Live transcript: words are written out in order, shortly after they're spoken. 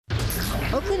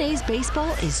Oakland A's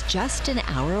baseball is just an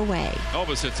hour away.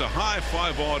 Elvis hits a high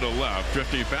fly ball to left,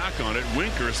 drifting back on it.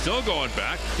 Winker still going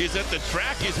back. He's at the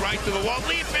track. He's right to the wall,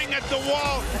 leaping at the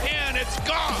wall, and it's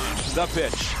gone. The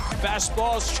pitch.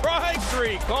 Fastball, strike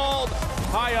three, called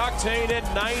high octane at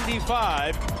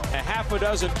 95. A half a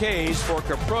dozen Ks for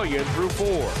Caprillion through 4.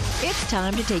 It's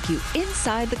time to take you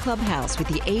inside the clubhouse with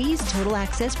the A's Total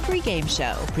Access pregame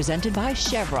show, presented by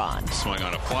Chevron. Swing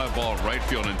on a fly ball right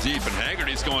field and deep, and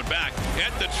Haggerty's going back.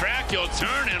 At the track, he'll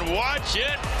turn and watch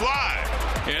it fly.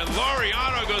 And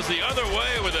Laureano goes the other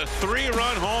way with a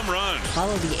 3-run home run.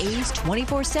 Follow the A's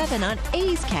 24/7 on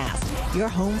A's Cast, your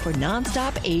home for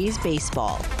nonstop A's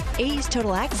baseball. A's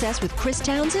Total Access with Chris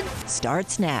Townsend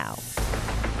starts now.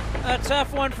 A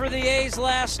tough one for the A's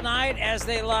last night as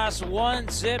they lost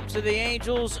 1-0 to the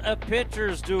Angels, a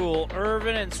pitcher's duel.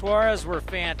 Irvin and Suarez were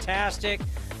fantastic,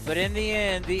 but in the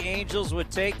end, the Angels would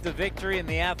take the victory and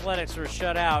the Athletics were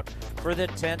shut out for the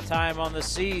 10th time on the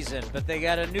season. But they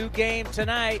got a new game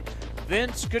tonight.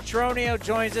 Vince Cotroneo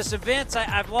joins us. Vince,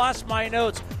 I've lost my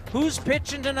notes. Who's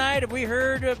pitching tonight? Have we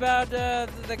heard about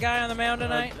the guy on the mound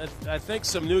tonight? I think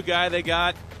some new guy they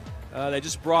got. They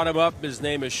just brought him up. His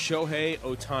name is Shohei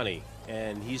Ohtani,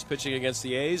 and he's pitching against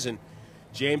the A's. And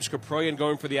James Caprillion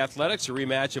going for the Athletics, a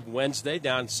rematch of Wednesday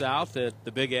down south at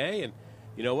the Big A. And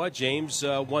you know what? James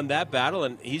won that battle,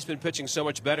 and he's been pitching so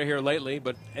much better here lately.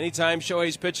 But anytime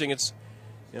Shohei's pitching, it's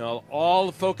all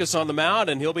the focus on the mound,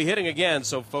 and he'll be hitting again,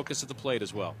 so focus at the plate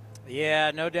as well. Yeah,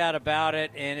 no doubt about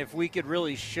it. And if we could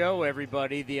really show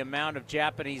everybody the amount of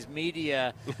Japanese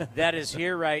media that is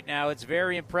here right now, it's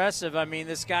very impressive. I mean,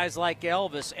 this guy's like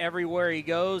Elvis. Everywhere he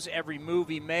goes, every move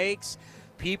he makes,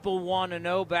 people want to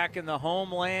know back in the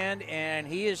homeland, and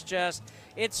he is just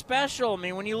 – it's special. I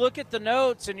mean, when you look at the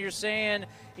notes and you're saying,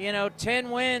 10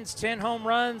 wins, 10 home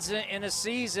runs in a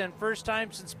season, first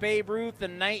time since Babe Ruth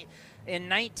in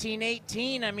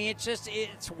 1918, I mean,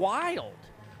 it's wild.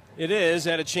 It is.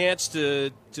 Had a chance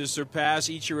to surpass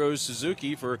Ichiro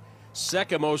Suzuki for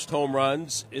second most home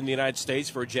runs in the United States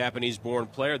for a Japanese-born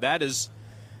player. That is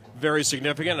very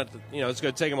significant. It's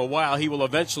going to take him a while. He will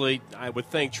eventually, I would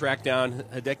think, track down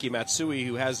Hideki Matsui,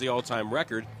 who has the all-time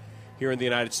record here in the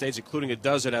United States, including a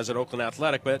dozen as an Oakland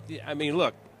Athletic. But, I mean,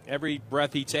 look, every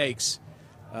breath he takes,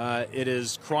 it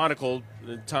is chronicled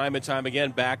time and time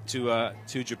again back to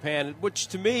Japan, which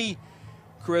to me,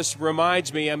 Chris,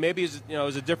 reminds me, maybe it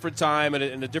was a different time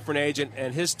and a different age,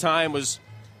 and his time was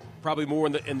probably more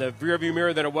in the rearview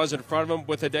mirror than it was in front of him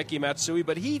with Hideki Matsui.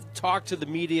 But he talked to the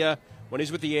media when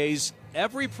he's with the A's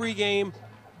every pregame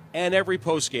and every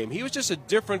postgame. He was just a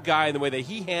different guy in the way that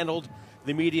he handled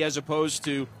the media as opposed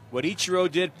to what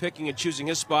Ichiro did, picking and choosing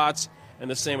his spots, and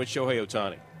the same with Shohei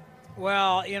Ohtani.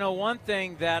 Well, one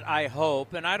thing that I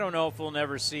hope, and I don't know if we'll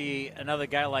never see another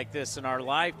guy like this in our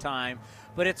lifetime,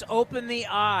 but it's opened the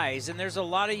eyes, and there's a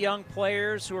lot of young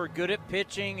players who are good at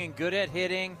pitching and good at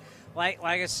hitting. Like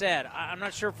I said, I'm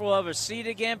not sure if we'll ever see it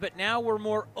again, but now we're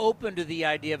more open to the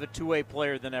idea of a two-way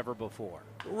player than ever before.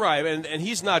 Right, and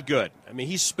he's not good. I mean,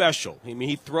 he's special. I mean,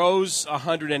 he throws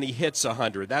 100 and he hits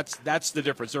 100. That's the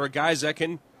difference. There are guys that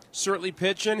can certainly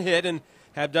pitch and hit and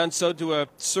have done so to a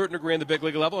certain degree in the big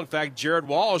league level. In fact, Jared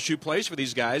Walsh, who plays for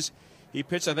these guys, he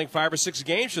pitched, I think, 5 or 6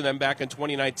 games for them back in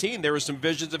 2019. There were some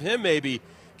visions of him maybe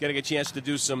getting a chance to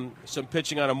do some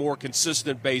pitching on a more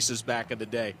consistent basis back in the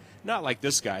day. Not like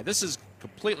this guy. This is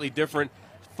completely different.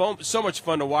 So much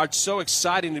fun to watch. So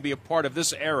exciting to be a part of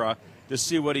this era to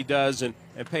see what he does and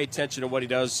pay attention to what he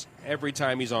does every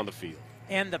time he's on the field.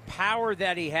 And the power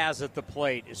that he has at the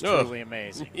plate is truly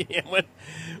amazing. Yeah,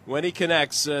 when he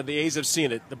connects, the A's have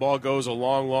seen it. The ball goes a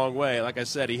long, long way. Like I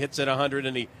said, he hits it 100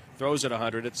 and he throws it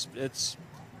 100. It's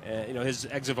his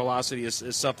exit velocity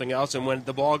is something else. And when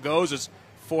the ball goes, it's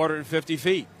 450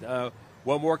 feet.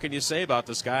 What more can you say about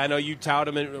this guy? I know you tout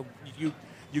him, and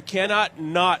you cannot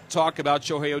not talk about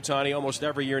Shohei Ohtani almost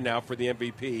every year now for the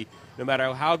MVP, no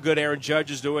matter how good Aaron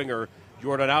Judge is doing or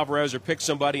Jordan Alvarez or pick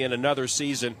somebody in another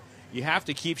season. You have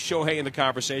to keep Shohei in the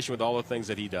conversation with all the things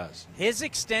that he does. His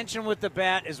extension with the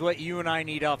bat is what you and I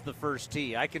need off the first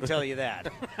tee. I can tell you that.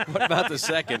 What about the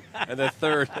second and the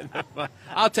third?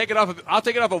 I'll take it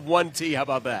off of one tee. How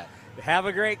about that? Have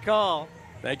a great call.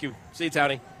 Thank you. See you,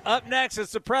 Tony. Up next,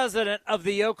 it's the president of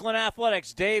the Oakland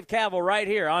Athletics, Dave Cavill, right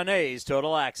here on A's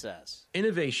Total Access.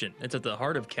 Innovation that's at the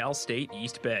heart of Cal State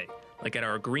East Bay, like at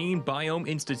our Green Biome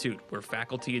Institute, where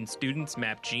faculty and students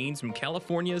map genes from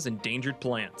California's endangered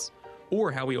plants. Or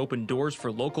how we open doors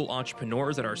for local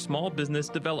entrepreneurs at our Small Business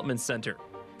Development Center.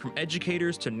 From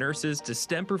educators to nurses to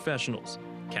STEM professionals,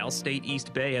 Cal State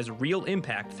East Bay has real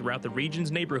impact throughout the region's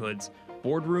neighborhoods,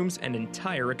 boardrooms, and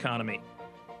entire economy.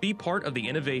 Be part of the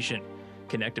innovation.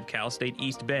 Connect of Cal State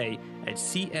East Bay at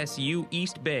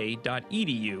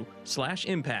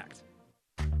csueastbay.edu/impact.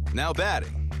 Now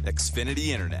batting, Xfinity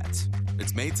Internet.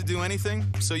 It's made to do anything,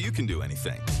 so you can do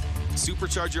anything.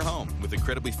 Supercharge your home with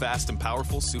incredibly fast and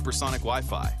powerful supersonic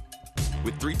Wi-Fi.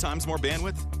 With 3 times more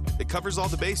bandwidth, it covers all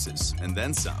the bases and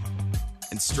then some.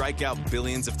 And strike out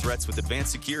billions of threats with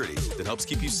advanced security that helps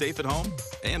keep you safe at home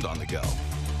and on the go.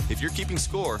 If you're keeping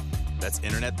score, that's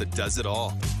internet that does it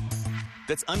all.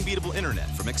 That's unbeatable internet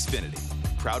from Xfinity,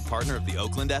 proud partner of the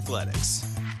Oakland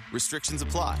Athletics. Restrictions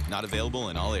apply, not available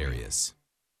in all areas.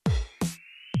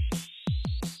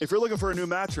 If you're looking for a new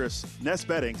mattress, Nest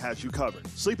Bedding has you covered.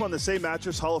 Sleep on the same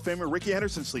mattress Hall of Famer Ricky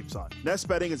Henderson sleeps on. Nest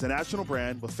Bedding is a national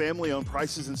brand with family-owned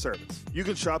prices and service. You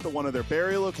can shop at one of their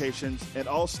Barrie locations, and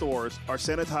all stores are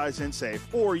sanitized and safe,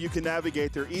 or you can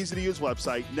navigate their easy-to-use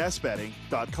website,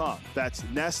 nestbedding.com. That's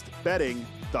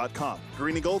nestbedding.com.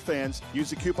 Green and gold fans, use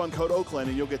the coupon code Oakland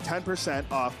and you'll get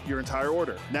 10% off your entire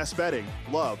order. Nest Bedding,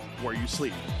 love where you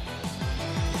sleep.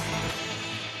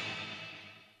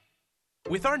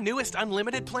 With our newest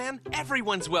unlimited plan,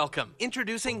 everyone's welcome.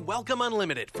 Introducing Welcome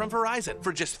Unlimited from Verizon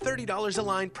for just $30 a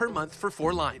line per month for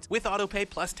 4 lines with autopay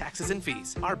plus taxes and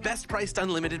fees. Our best priced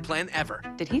unlimited plan ever.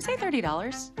 Did he say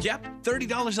 $30? Yep,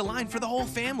 $30 a line for the whole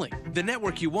family. The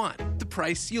network you want, the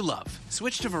price you love.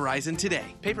 Switch to Verizon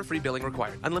today. Paper-free billing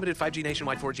required. Unlimited 5G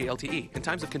nationwide 4G LTE. In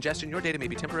times of congestion, your data may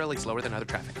be temporarily slower than other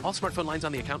traffic. All smartphone lines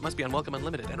on the account must be on Welcome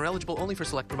Unlimited and are eligible only for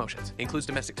select promotions. Includes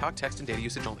domestic talk, text, and data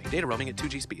usage only. Data roaming at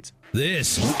 2G speeds. This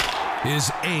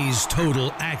is A's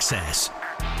Total Access.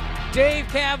 Dave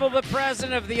Cavill, the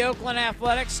president of the Oakland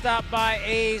Athletics, stopped by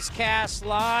A's Cast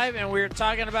Live, and we were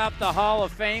talking about the Hall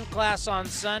of Fame class on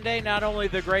Sunday. Not only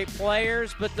the great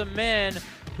players, but the men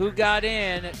who got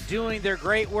in doing their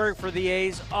great work for the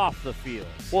A's off the field.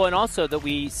 Well, and also that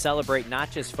we celebrate not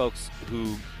just folks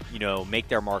who, make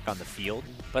their mark on the field,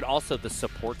 but also the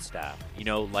support staff,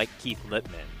 like Keith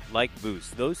Lippman, like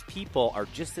Boos. Those people are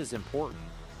just as important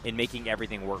in making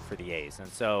everything work for the A's.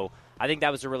 And so I think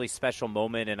that was a really special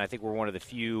moment, and I think we're one of the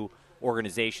few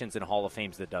organizations in Hall of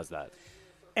Fames that does that.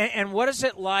 And what is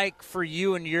it like for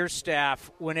you and your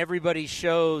staff when everybody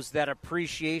shows that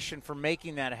appreciation for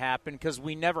making that happen? Because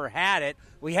we never had it.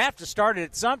 We have to start it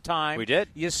at some time. We did.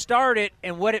 You start it,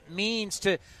 and what it means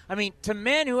to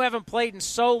men who haven't played in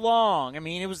so long.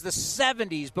 It was the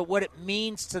 70s, but what it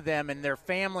means to them and their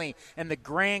family and the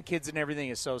grandkids and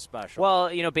everything is so special. Well,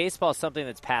 baseball is something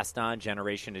that's passed on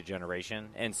generation to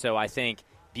generation. And so I think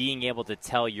being able to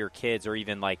tell your kids or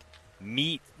even,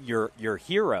 meet your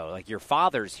hero, like your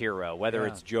father's hero, whether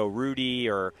it's Joe Rudy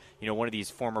or, one of these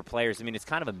former players. It's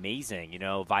kind of amazing,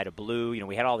 Vida Blue.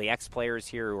 We had all the ex-players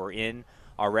here who were in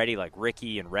already, like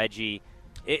Ricky and Reggie.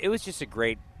 It was just a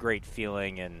great, great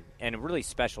feeling and a really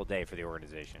special day for the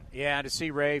organization. Yeah, to see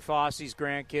Ray Fosse's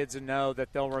grandkids and know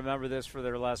that they'll remember this for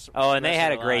their rest. Oh, and they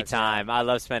had a great lives. time. I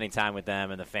love spending time with them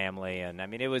and the family. And,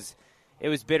 it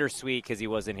was bittersweet because he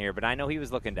wasn't here, but I know he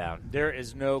was looking down. There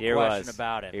is no question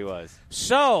about it. He was.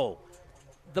 So,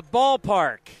 the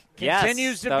ballpark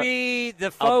continues to be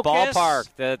the focus. A ballpark.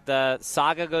 The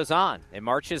saga goes on. It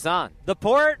marches on. The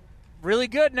port, really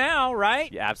good now,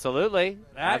 right? Yeah, absolutely.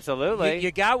 Absolutely.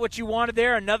 You got what you wanted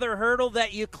there. Another hurdle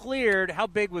that you cleared. How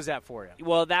big was that for you?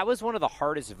 Well, that was one of the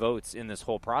hardest votes in this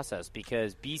whole process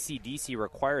because BCDC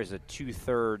requires a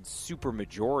 2/3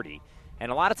 supermajority.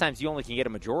 And a lot of times you only can get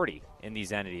a majority in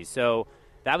these entities. So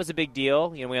that was a big deal.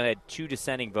 We only had 2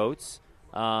 dissenting votes.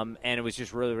 And it was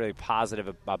just really, really positive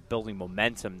about building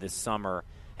momentum this summer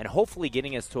and hopefully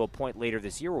getting us to a point later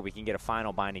this year where we can get a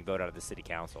final binding vote out of the city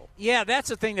council. Yeah, that's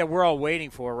the thing that we're all waiting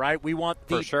for, right? We want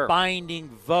the binding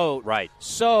vote. Right.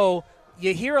 So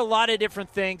you hear a lot of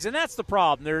different things, and that's the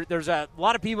problem. There's a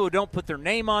lot of people who don't put their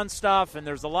name on stuff, and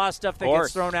there's a lot of stuff that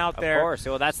gets thrown out there. Of course.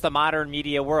 Well, that's the modern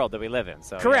media world that we live in.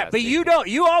 So correct, yes, but you don't.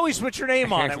 You always put your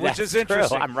name on it, which is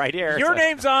interesting. True. I'm right here. Your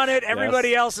name's on it.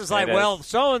 Everybody else is like, well,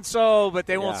 so-and-so, but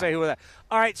they won't say who that.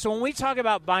 All right, so when we talk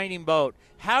about binding vote,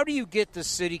 how do you get the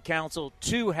city council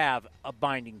to have a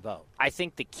binding vote? I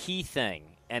think the key thing,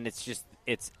 and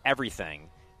it's everything,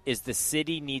 is the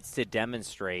city needs to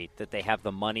demonstrate that they have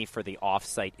the money for the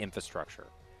off-site infrastructure.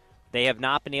 They have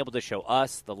not been able to show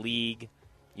us, the league,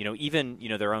 even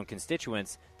their own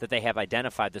constituents, that they have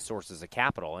identified the sources of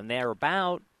capital. And they're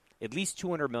about at least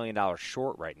 $200 million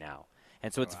short right now.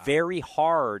 And so it's very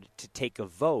hard to take a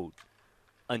vote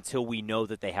until we know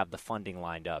that they have the funding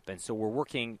lined up. And so we're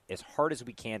working as hard as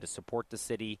we can to support the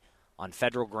city on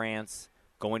federal grants,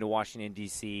 going to Washington,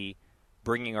 D.C.,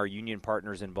 bringing our union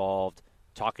partners involved,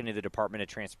 talking to the Department of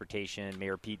Transportation,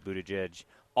 Mayor Pete Buttigieg,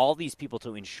 all these people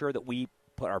to ensure that we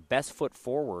put our best foot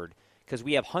forward because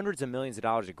we have hundreds of millions of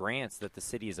dollars of grants that the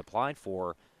city has applied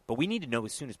for, but we need to know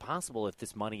as soon as possible if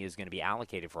this money is going to be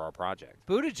allocated for our project.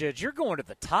 Buttigieg, you're going to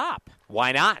the top.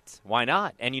 Why not? Why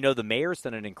not? And, the mayor's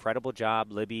done an incredible job.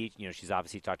 Libby, she's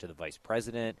obviously talked to the vice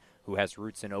president who has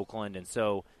roots in Oakland. And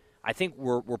so I think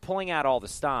we're pulling out all the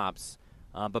stops.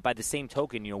 But by the same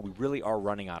token, we really are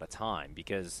running out of time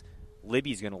because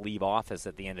Libby's going to leave office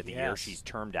at the end of the year. She's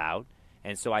termed out.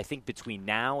 And so I think between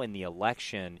now and the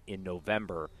election in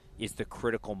November is the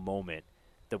critical moment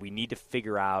that we need to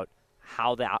figure out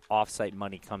how that offsite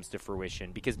money comes to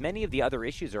fruition, because many of the other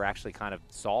issues are actually kind of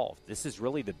solved. This is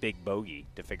really the big bogey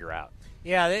to figure out.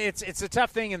 Yeah, it's a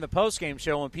tough thing in the postgame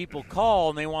show when people call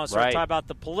and they want to start talking about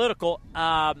the political.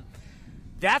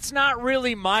 That's not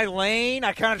really my lane.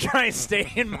 I kind of try and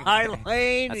stay in my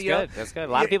lane. That's good. That's good.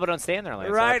 A lot of people don't stay in their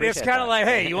lane. Right. So it's kind of like,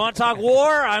 hey, you want to talk war?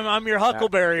 I'm your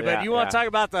Huckleberry. But you want to talk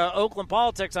about the Oakland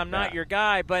politics, I'm not your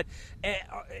guy. But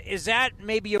is that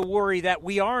maybe a worry that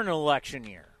we are in an election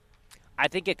year? I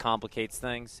think it complicates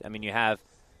things. I mean, you have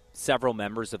several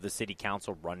members of the city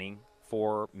council running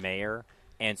for mayor,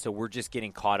 and so we're just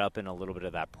getting caught up in a little bit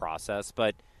of that process.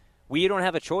 But we don't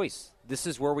have a choice. This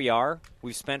is where we are.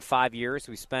 We've spent 5 years.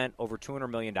 We've spent over $200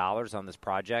 million on this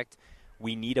project.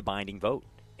 We need a binding vote.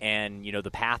 And,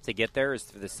 the path to get there is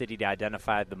for the city to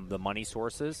identify the money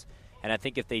sources. And I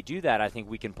think if they do that, I think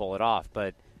we can pull it off.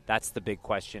 But that's the big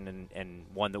question and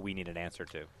one that we need an answer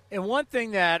to. And one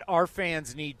thing that our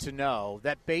fans need to know,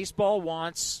 that baseball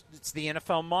wants, it's the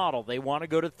NFL model. They want to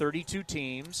go to 32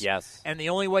 teams. Yes. And the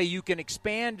only way you can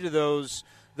expand to those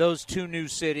two new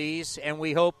cities, and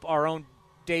we hope our own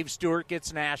Dave Stewart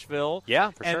gets Nashville.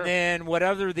 Yeah, for sure. And then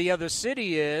whatever the other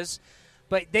city is.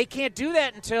 But they can't do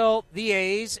that until the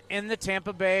A's and the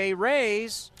Tampa Bay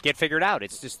Rays get figured out.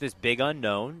 It's just this big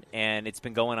unknown, and it's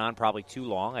been going on probably too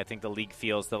long. I think the league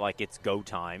feels that like it's go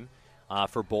time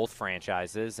for both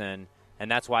franchises, and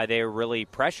that's why they're really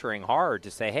pressuring hard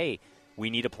to say, hey, we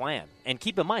need a plan. And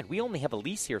keep in mind, we only have a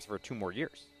lease here for 2 more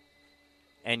years.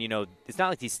 And, it's not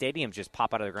like these stadiums just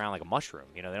pop out of the ground like a mushroom.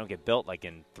 They don't get built like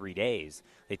in 3 days.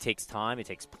 It takes time. It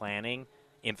takes planning,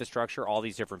 infrastructure, all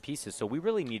these different pieces. So we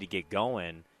really need to get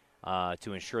going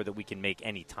to ensure that we can make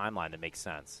any timeline that makes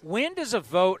sense. When does a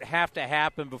vote have to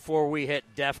happen before we hit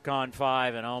DEFCON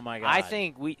 5 and oh, my God? I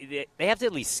think they have to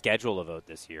at least schedule a vote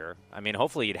this year. I mean,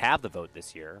 hopefully you'd have the vote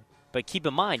this year. But keep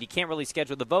in mind, you can't really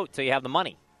schedule the vote until you have the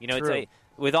money. True.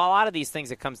 With a lot of these things,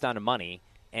 it comes down to money.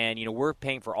 And, we're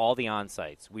paying for all the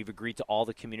on-sites. We've agreed to all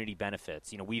the community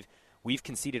benefits. We've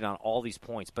conceded on all these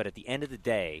points. But at the end of the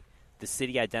day, the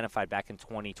city identified back in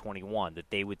 2021 that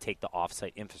they would take the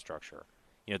off-site infrastructure.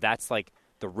 That's like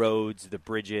the roads, the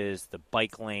bridges, the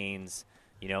bike lanes,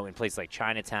 in places like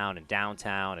Chinatown and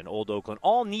downtown and Old Oakland,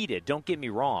 all needed. Don't get me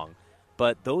wrong.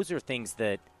 But those are things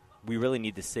that we really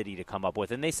need the city to come up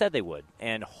with. And they said they would.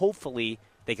 And hopefully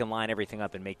they can line everything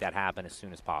up and make that happen as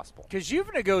soon as possible. Because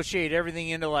you've negotiated everything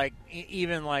into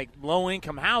even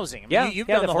low-income housing. I mean, you've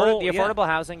done the affordable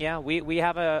housing. Yeah, we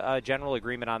have a general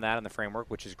agreement on that in the framework,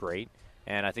 which is great.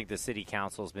 And I think the city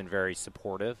council has been very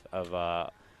supportive of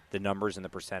the numbers and the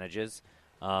percentages.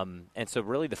 And so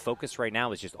really the focus right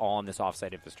now is just all on this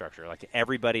offsite infrastructure. Like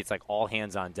everybody, it's like all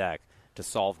hands on deck to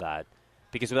solve that.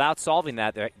 Because without solving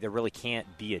that, there really can't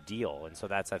be a deal. And so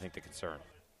that's, I think, the concern.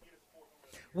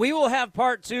 We will have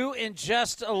part 2 in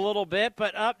just a little bit,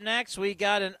 but up next we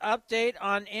got an update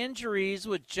on injuries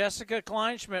with Jessica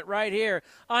Kleinschmidt right here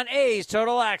on A's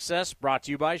Total Access, brought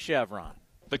to you by Chevron.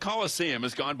 The Coliseum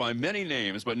has gone by many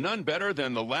names, but none better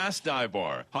than the Last Dive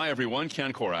Bar. Hi, everyone.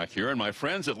 Ken Korak here, and my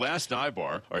friends at Last Dive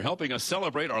Bar are helping us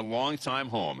celebrate our longtime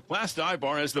home. Last Dive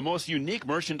Bar has the most unique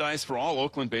merchandise for all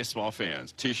Oakland baseball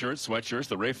fans. T-shirts, sweatshirts,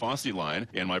 the Ray Fosse line,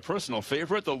 and my personal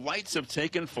favorite, the lights have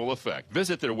taken full effect.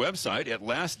 Visit their website at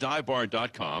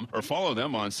lastdivebar.com or follow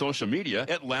them on social media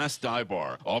at Last Dive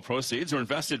Bar. All proceeds are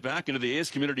invested back into the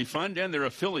A's Community Fund and their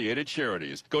affiliated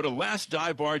charities. Go to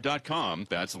lastdivebar.com.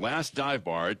 That's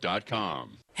lastdivebar.com.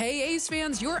 Hey A's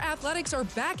fans, your Athletics are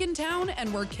back in town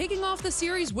and we're kicking off the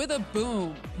series with a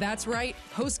boom. That's right,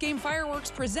 post-game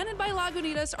fireworks presented by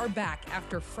Lagunitas are back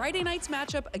after Friday night's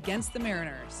matchup against the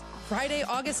Mariners. Friday,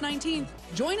 August 19th,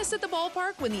 join us at the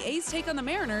ballpark when the A's take on the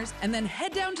Mariners and then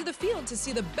head down to the field to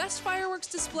see the best fireworks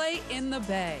display in the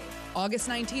Bay. August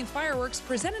 19th fireworks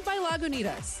presented by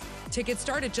Lagunitas. Tickets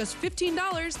start at just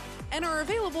 $15 and are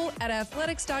available at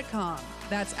athletics.com.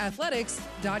 That's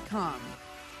athletics.com.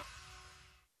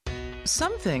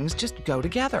 Some things just go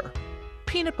together.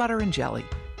 Peanut butter and jelly,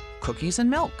 cookies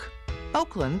and milk,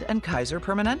 Oakland and Kaiser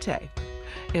Permanente.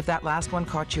 If that last one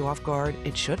caught you off guard,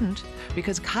 it shouldn't,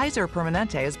 because Kaiser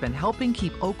Permanente has been helping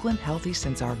keep Oakland healthy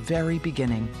since our very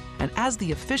beginning. And as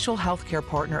the official healthcare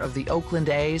partner of the Oakland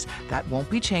A's, that won't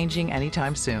be changing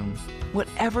anytime soon.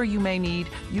 Whatever you may need,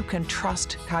 you can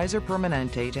trust Kaiser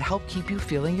Permanente to help keep you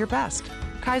feeling your best.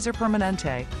 Kaiser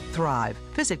Permanente. Thrive.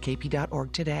 Visit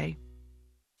kp.org today.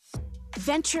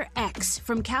 Venture X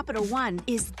from Capital One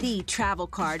is the travel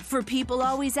card for people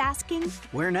always asking,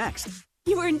 where next?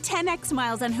 You earn 10x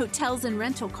miles on hotels and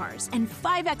rental cars, and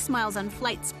 5x miles on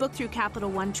flights booked through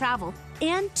Capital One Travel,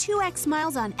 and 2x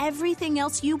miles on everything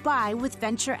else you buy with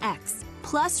Venture X.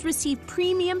 Plus, receive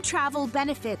premium travel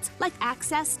benefits like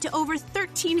access to over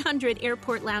 1,300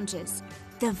 airport lounges.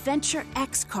 The Venture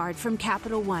X card from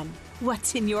Capital One.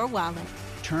 What's in your wallet?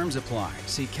 Terms apply.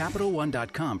 See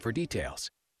CapitalOne.com for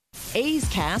details. A's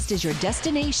Cast is your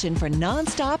destination for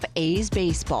nonstop A's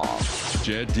baseball.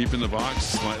 Jed deep in the box,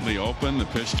 slightly open. The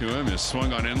pitch to him is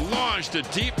swung on and launched to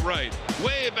deep right.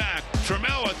 Way back.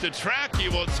 Trammell at the track. He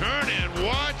will turn and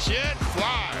watch it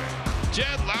fly.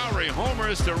 Jed Lowry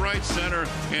homers to right center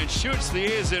and shoots the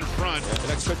A's in front. The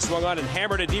next pitch swung on and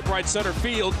hammered to deep right center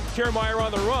field. Kiermaier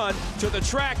on the run to the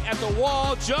track at the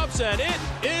wall, jumps, and it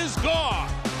is gone.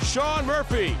 Sean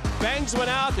Murphy bangs one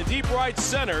out to deep right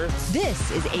center.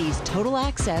 This is A's Total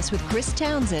Access with Chris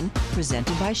Townsend,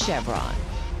 presented by Chevron.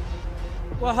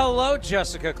 Well, hello,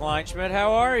 Jessica Kleinschmidt.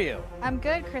 How are you? I'm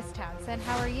good, Chris Townsend.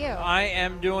 How are you? I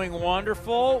am doing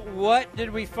wonderful. What did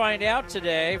we find out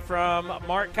today from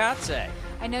Mark Kotze?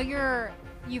 I know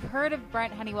you've heard of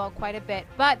Brent Honeywell quite a bit,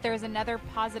 but there's another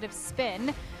positive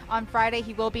spin. On Friday,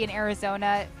 he will be in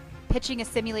Arizona pitching a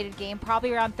simulated game,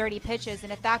 probably around 30 pitches.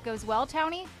 And if that goes well,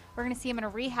 Townie, we're going to see him in a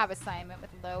rehab assignment with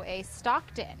Low A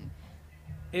Stockton.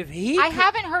 I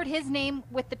haven't heard his name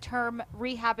with the term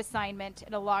rehab assignment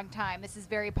in a long time. This is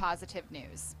very positive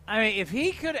news. I mean, if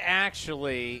he could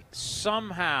actually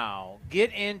somehow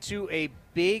get into a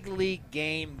big league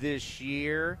game this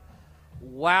year,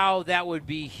 wow, that would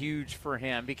be huge for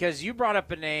him. Because you brought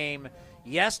up a name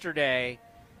yesterday,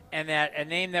 and that a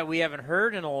name that we haven't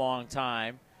heard in a long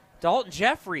time, Dalton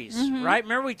Jeffries, right?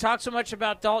 Remember we talked so much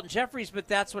about Dalton Jeffries, but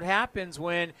that's what happens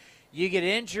when you get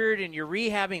injured and you're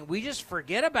rehabbing. We just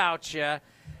forget about you.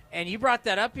 And you brought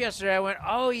that up yesterday. I went,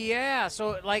 oh, yeah.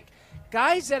 So, like,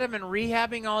 guys that have been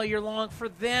rehabbing all year long, for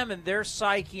them and their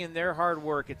psyche and their hard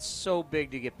work, it's so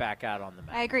big to get back out on the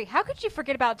mat. I agree. How could you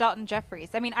forget about Dalton Jeffries?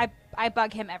 I mean, I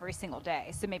bug him every single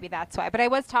day, so maybe that's why. But I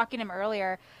was talking to him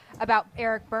earlier about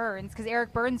Eric Burns, because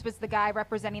Eric Burns was the guy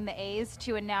representing the A's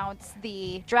to announce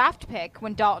the draft pick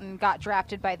when Dalton got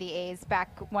drafted by the A's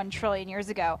back 1 trillion years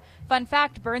ago. Fun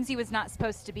fact, Burnsy was not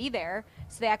supposed to be there,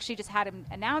 so they actually just had him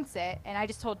announce it, and I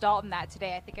just told Dalton that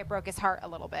today. I think I broke his heart a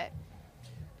little bit.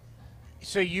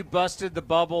 So you busted the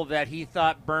bubble that he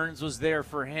thought Burns was there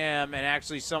for him, and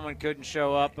actually someone couldn't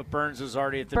show up, but Burns was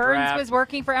already at the draft. Burns was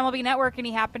working for MLB Network, and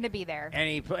he happened to be there. And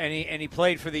he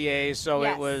played for the A's, so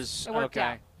yes, it was it worked okay.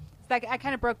 Out. So I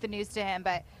kind of broke the news to him,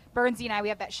 but Burnsy and I, we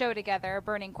have that show together,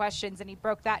 Burning Questions, and he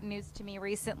broke that news to me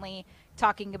recently,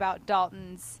 talking about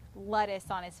Dalton's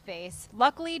lettuce on his face.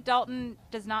 Luckily, Dalton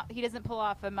doesn't pull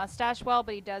off a mustache well,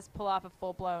 but he does pull off a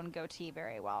full-blown goatee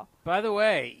very well. By the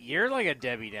way, you're like a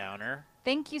Debbie Downer.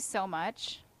 Thank you so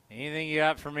much. Anything you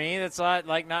got for me that's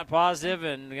like not positive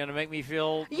and going to make me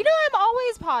feel... You know, I'm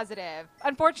always positive.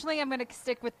 Unfortunately, I'm going to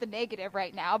stick with the negative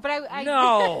right now, but I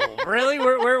No, really?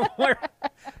 We're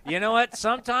You know what?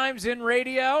 Sometimes in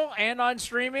radio and on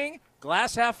streaming,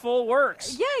 glass half full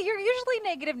works. Yeah, you're usually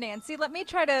negative, Nancy. Let me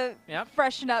try to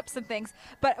freshen up some things.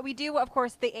 But we do, of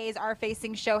course, the A's are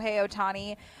facing Shohei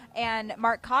Ohtani, and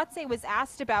Mark Kotze was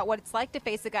asked about what it's like to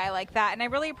face a guy like that, and I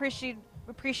really appreciated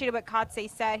what Kotze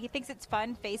said. He thinks it's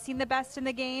fun facing the best in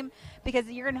the game because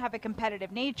you're going to have a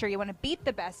competitive nature. You want to beat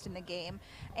the best in the game.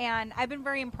 And I've been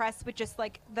very impressed with just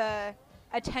like the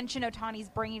attention Ohtani's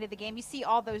bringing to the game. You see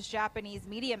all those Japanese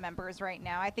media members right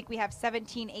now. I think we have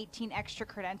 17, 18 extra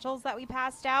credentials that we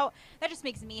passed out. That just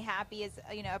makes me happy as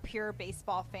a pure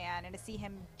baseball fan, and to see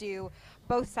him do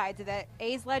both sides of it.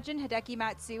 A's legend Hideki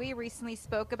Matsui recently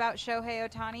spoke about Shohei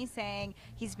Ohtani, saying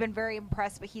he's been very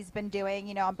impressed what he's been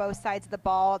doing, on both sides of the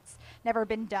ball. It's never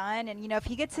been done. And if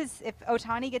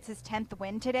Ohtani gets his 10th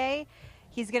win today,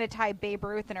 he's going to tie Babe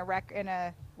Ruth in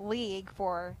a league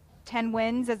for 10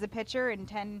 wins as a pitcher and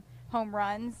 10 home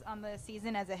runs on the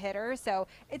season as a hitter. So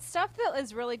it's stuff that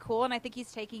is really cool, and I think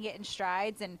he's taking it in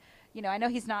strides. And I know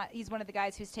he's one of the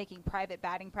guys who's taking private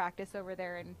batting practice over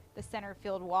there in the center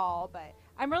field wall, but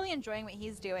I'm really enjoying what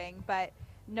he's doing. But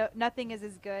nothing is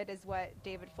as good as what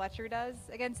David Fletcher does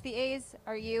against the A's.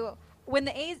 When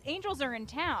the Angels are in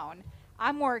town,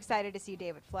 I'm more excited to see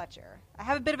David Fletcher. I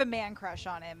have a bit of a man crush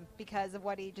on him because of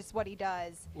what he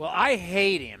does. Well, I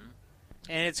hate him,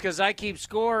 and it's because I keep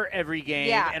score every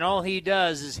game, and all he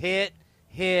does is hit,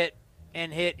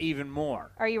 and hit even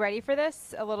more. Are you ready for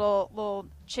this? A little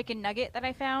chicken nugget that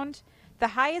I found. The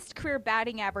highest career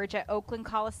batting average at Oakland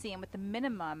Coliseum with a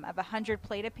minimum of 100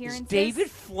 plate appearances. Is David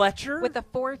Fletcher? With a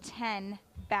 .410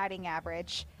 batting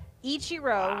average.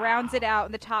 Ichiro rounds it out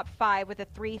in the top 5 with a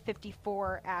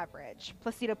 .354 average.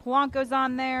 Placido Polanco's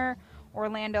on there,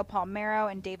 Orlando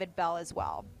Palmeiro, and David Bell as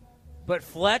well. But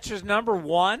Fletcher's number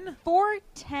 1?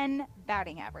 .410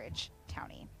 batting average,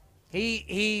 Townie.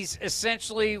 He's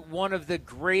essentially one of the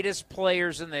greatest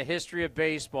players in the history of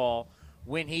baseball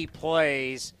when he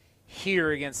plays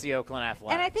here against the Oakland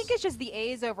Athletics. And I think it's just the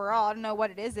A's overall. I don't know what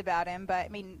it is about him, but, I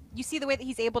mean, you see the way that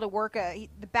he's able to work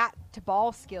the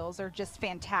bat-to-ball skills are just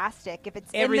fantastic. If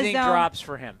it's everything in the zone, drops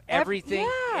for him. Everything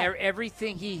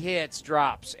he hits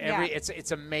drops.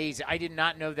 It's amazing. I did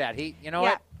not know that. You know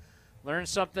what? Learn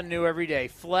something new every day.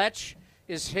 Fletch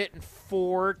is hitting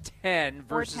 .410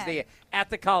 versus at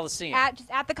the Coliseum.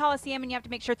 At the Coliseum, and you have to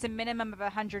make sure it's a minimum of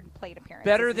 100 plate appearances.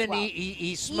 Better than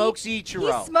he smokes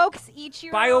Ichiro. He smokes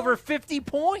Ichiro by over 50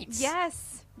 points.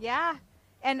 Yes, yeah.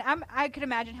 And I could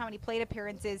imagine how many plate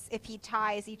appearances if he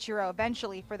ties Ichiro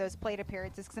eventually for those plate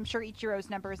appearances, because I'm sure Ichiro's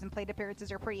numbers and plate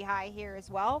appearances are pretty high here as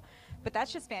well. But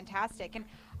that's just fantastic. And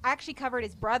I actually covered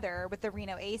his brother with the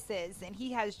Reno Aces, and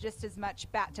he has just as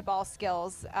much bat-to-ball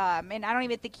skills. And I don't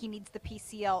even think he needs the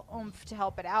PCL oomph to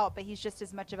help it out, but he's just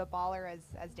as much of a baller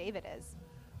as David is.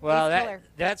 Well,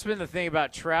 that's been the thing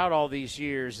about Trout all these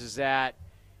years, is that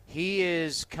he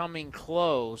is coming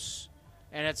close,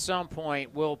 and at some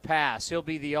point will pass. He'll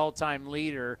be the all-time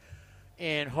leader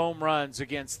in home runs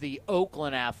against the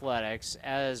Oakland Athletics,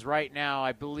 as right now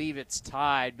I believe it's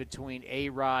tied between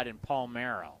A-Rod and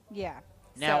Palmeiro. Yeah.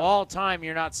 Now, all-time,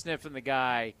 you're not sniffing the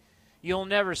guy. You'll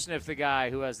never sniff the guy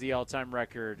who has the all-time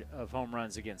record of home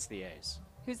runs against the A's.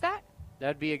 Who's that?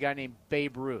 That'd be a guy named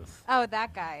Babe Ruth. Oh,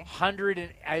 that guy. I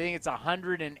think it's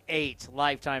 108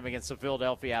 lifetime against the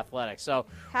Philadelphia Athletics. So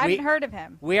hadn't heard of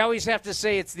him. We always have to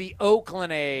say it's the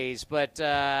Oakland A's, but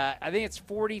I think it's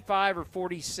 45 or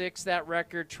 46, that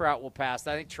record. Trout will pass.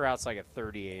 I think Trout's like a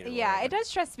 38. Yeah, it does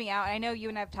stress me out. I know you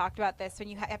and I have talked about this when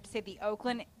you have to say the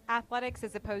Oakland Athletics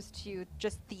as opposed to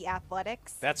just the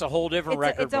Athletics. That's a whole different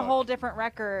record. It's a whole different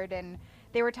record, and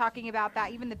they were talking about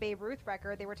that. Even the Babe Ruth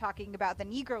record, they were talking about the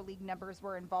Negro League numbers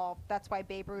were involved. That's why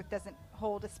Babe Ruth doesn't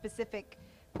hold a specific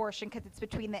portion, because it's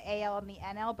between the AL and the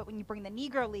NL. But when you bring the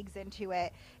Negro Leagues into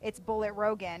it, it's Bullet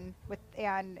Rogan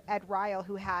and Ed Ryle,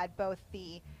 who had both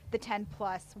the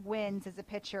 10-plus wins as a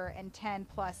pitcher and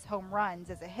 10-plus home runs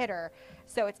as a hitter.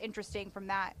 So it's interesting from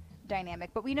that dynamic.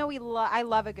 But we know I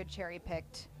love a good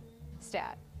cherry-picked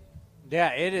stat. Yeah,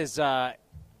 it is.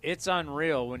 It's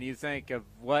unreal when you think of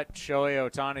what Shohei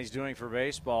Ohtani's doing for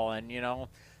baseball, and you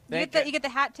get the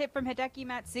hat tip from Hideki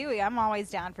Matsui. I'm always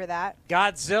down for that.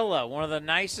 Godzilla, one of the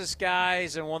nicest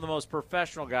guys and one of the most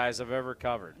professional guys I've ever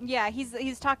covered. Yeah,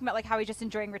 he's talking about like how he's just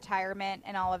enjoying retirement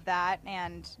and all of that,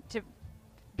 and to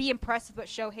be impressed with what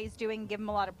Shohei's doing, give him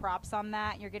a lot of props on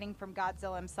that. You're getting from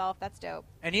Godzilla himself. That's dope.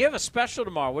 And you have a special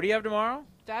tomorrow. What do you have tomorrow?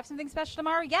 Do I have something special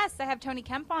tomorrow? Yes, I have Tony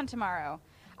Kemp on tomorrow.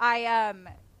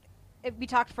 We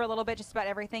talked for a little bit just about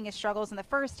everything, his struggles in the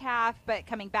first half, but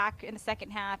coming back in the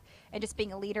second half and just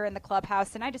being a leader in the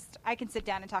clubhouse. And I can sit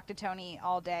down and talk to Tony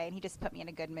all day, and he just put me in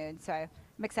a good mood. So I'm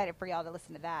excited for y'all to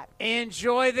listen to that.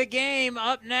 Enjoy the game.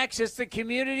 Up next, it's the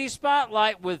Community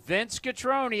Spotlight with Vince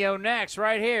Cotroneo next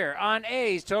right here on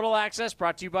A's Total Access,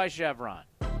 brought to you by Chevron.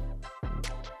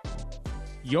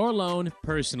 Your loan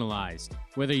personalized.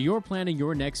 Whether you're planning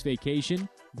your next vacation,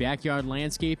 backyard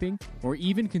landscaping, or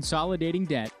even consolidating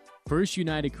debt, First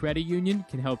United Credit Union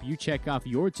can help you check off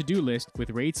your to-do list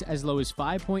with rates as low as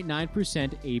 5.9%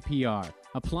 APR.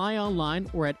 Apply online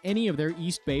or at any of their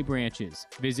East Bay branches.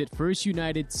 Visit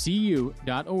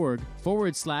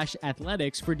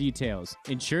firstunitedcu.org/athletics for details.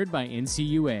 Insured by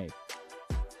NCUA.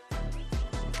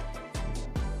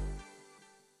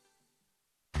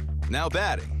 Now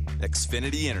batting,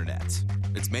 Xfinity Internet.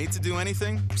 It's made to do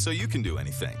anything, so you can do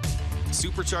anything.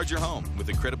 Supercharge your home with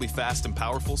incredibly fast and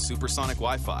powerful supersonic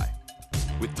Wi-Fi.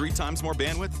 With 3 times more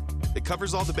bandwidth, it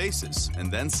covers all the bases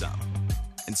and then some.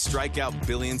 And strike out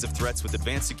billions of threats with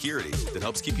advanced security that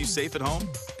helps keep you safe at home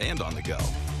and on the go.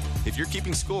 If you're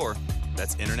keeping score,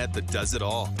 that's internet that does it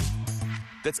all.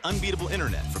 That's unbeatable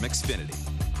internet from Xfinity,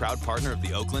 proud partner of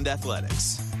the Oakland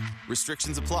Athletics.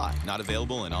 Restrictions apply, not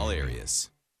available in all areas.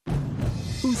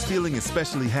 Who's feeling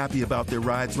especially happy about their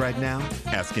rides right now?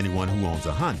 Ask anyone who owns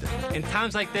a Honda. In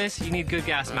times like this, you need good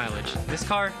gas mileage. This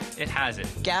car, it has it.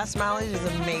 Gas mileage is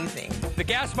amazing. The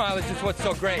gas mileage is what's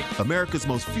so great. America's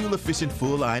most fuel-efficient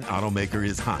full-line automaker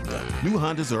is Honda. New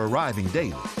Hondas are arriving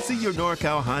daily. See your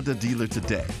NorCal Honda dealer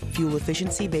today. Fuel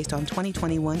efficiency based on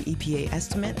 2021 EPA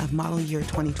estimate of model year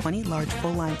 2020 large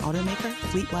full-line automaker,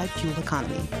 fleet-wide fuel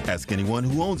economy. Ask anyone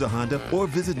who owns a Honda or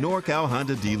visit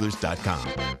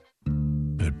NorCalHondaDealers.com.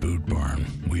 At Boot Barn,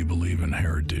 we believe in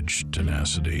heritage,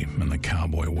 tenacity, and the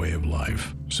cowboy way of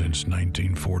life. Since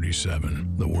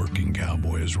 1947, the working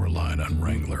cowboy has relied on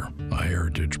Wrangler, a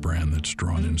heritage brand that's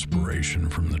drawn inspiration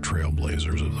from the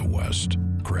trailblazers of the West,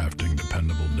 crafting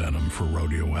dependable denim for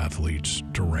rodeo athletes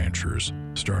to ranchers.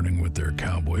 Starting with their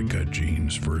cowboy cut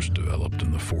jeans first developed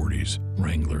in the 40s,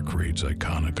 Wrangler creates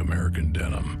iconic American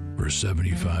denim. For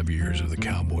 75 years of the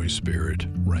cowboy spirit,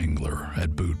 Wrangler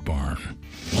at Boot Barn.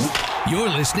 You're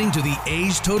listening to the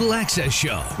A's Total Access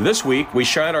Show. This week, we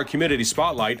shine our community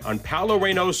spotlight on Paola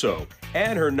Reynoso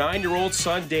and her 9-year-old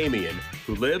son, Damien,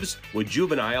 who lives with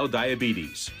juvenile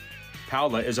diabetes.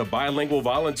 Paola is a bilingual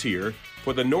volunteer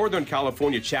for the Northern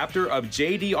California chapter of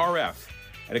JDRF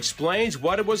and explains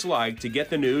what it was like to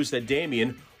get the news that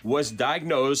Damien was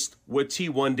diagnosed with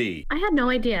T1D. I had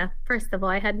no idea. First of all,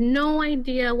 I had no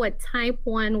idea what type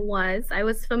 1 was. I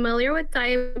was familiar with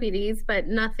diabetes, but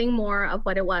nothing more of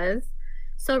what it was.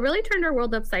 So it really turned our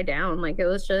world upside down. Like, it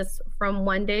was just from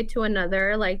one day to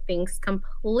another, like, things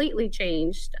completely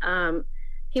changed.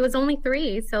 He was only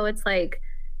 3, so it's like,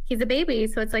 he's a baby.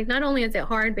 So it's like, not only is it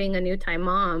hard being a new time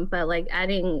mom, but like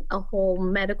adding a whole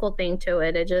medical thing to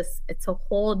it, it's a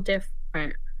whole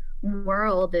different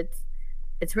world.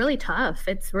 It's really tough.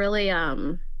 It's really, I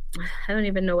don't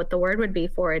even know what the word would be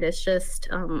for it. It's just,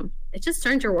 it just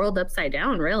turns your world upside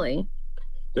down, really.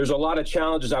 There's a lot of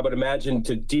challenges, I would imagine,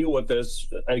 to deal with this,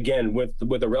 again,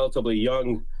 with a relatively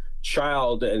young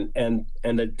child and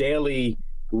the daily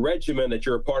regimen that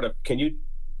you're a part of. Can you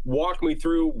walk me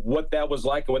through what that was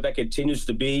like and what that continues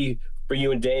to be for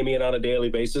you and Damien on a daily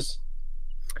basis?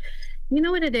 You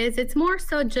know what it is? It's more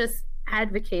so just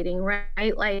advocating,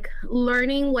 right? Like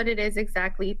learning what it is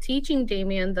exactly, teaching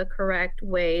Damien the correct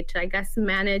way to, I guess,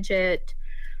 manage it.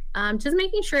 Just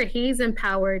making sure he's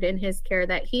empowered in his care,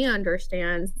 that he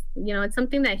understands. You know, it's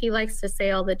something that he likes to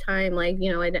say all the time, like,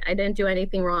 you know, I didn't do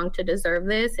anything wrong to deserve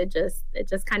this. It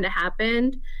just kind of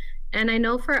happened. And I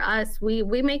know for us, we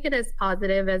make it as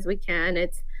positive as we can.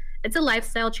 It's a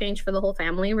lifestyle change for the whole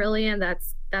family, really. And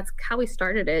that's how we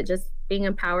started it, just being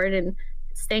empowered and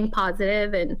staying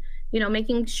positive and, you know,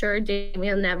 making sure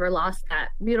Damien never lost that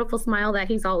beautiful smile that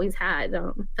he's always had.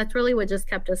 That's really what just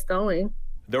kept us going.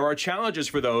 There are challenges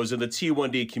for those in the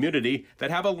T1D community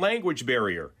that have a language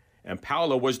barrier, and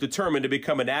Paola was determined to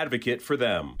become an advocate for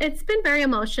them. It's been very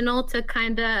emotional to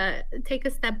kind of take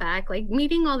a step back, like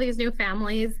meeting all these new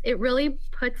families. It really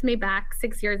puts me back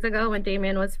 6 years ago when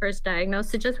Damien was first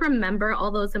diagnosed, to just remember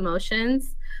all those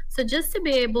emotions. So just to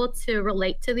be able to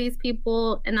relate to these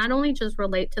people, and not only just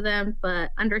relate to them,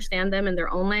 but understand them in their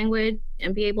own language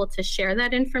and be able to share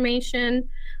that information.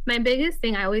 My biggest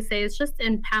thing I always say is just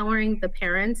empowering the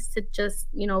parents to just,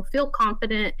 you know, feel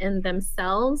confident in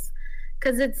themselves,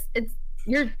 because it's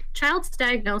your child's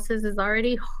diagnosis is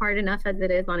already hard enough as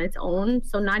it is on its own.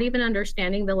 So not even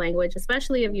understanding the language,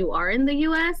 especially if you are in the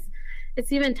US,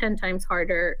 it's even 10 times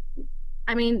harder.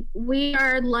 I mean, we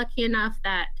are lucky enough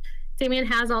that Damien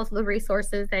has all the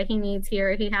resources that he needs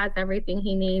here. He has everything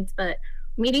he needs, but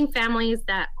meeting families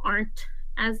that aren't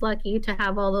as lucky to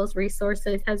have all those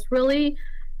resources has really,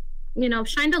 you know,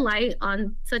 shined a light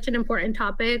on such an important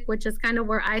topic, which is kind of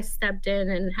where I stepped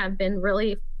in and have been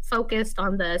really focused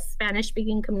on the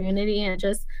Spanish-speaking community. And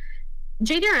just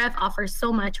JDRF offers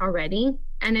so much already,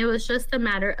 and it was just a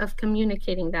matter of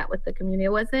communicating that with the community.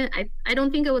 It wasn't, I don't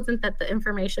think it wasn't that the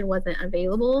information wasn't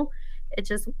available. It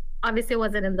just obviously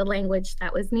wasn't in the language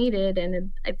that was needed.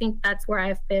 And I think that's where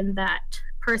I've been that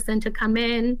person to come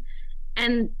in,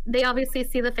 and they obviously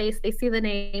see the face, they see the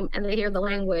name, and they hear the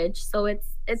language. So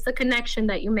it's a connection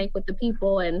that you make with the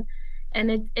people, and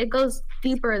it goes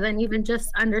deeper than even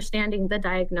just understanding the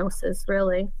diagnosis,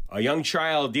 really. A young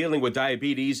child dealing with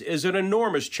diabetes is an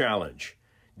enormous challenge.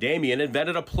 Damien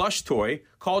invented a plush toy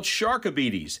called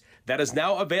Sharkabetes that is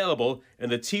now available in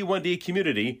the T1D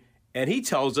community, and he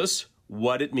tells us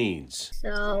what it means.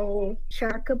 So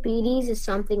Sharkabetes is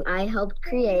something I helped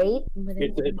create.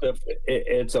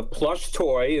 It's a plush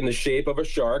toy in the shape of a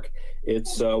shark.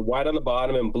 It's white on the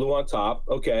bottom and blue on top.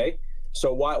 Okay.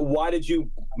 So why did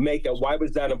you make that? Why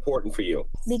was that important for you?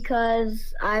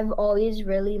 Because I've always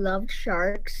really loved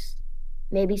sharks.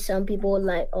 maybe some people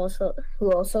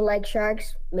who also like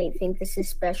sharks may think this is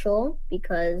special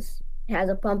because it has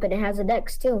a pump and it has a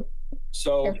Dex too.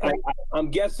 So I'm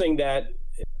guessing that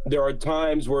there are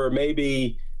times where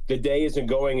maybe the day isn't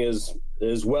going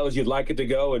as well as you'd like it to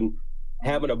go, and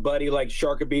having a buddy like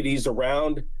Sharkabetes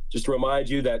around just to remind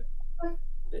you that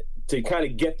to kind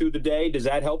of get through the day. Does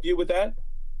that help you with that?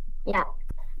 Yeah,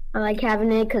 I like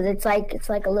having it because it's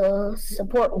like a little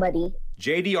support buddy.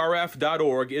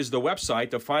 JDRF.org is the website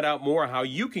to find out more how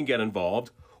you can get involved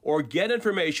or get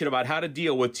information about how to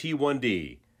deal with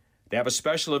T1D. They have a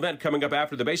special event coming up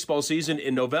after the baseball season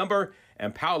in November,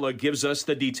 and Paula gives us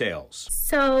the details.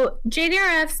 So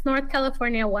JDRF's North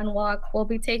California One Walk will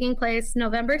be taking place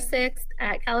November 6th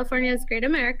at California's Great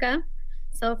America.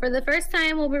 So for the first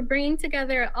time, we'll be bringing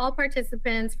together all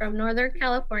participants from Northern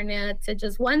California to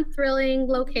just one thrilling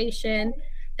location.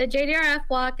 The JDRF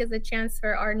Walk is a chance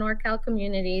for our NorCal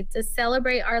community to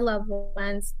celebrate our loved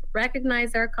ones,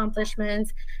 recognize our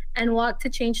accomplishments, and walk to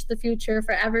change the future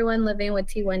for everyone living with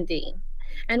T1D.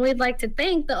 And we'd like to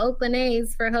thank the Oakland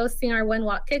A's for hosting our One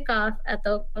Walk kickoff at the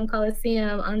Oakland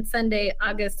Coliseum on Sunday,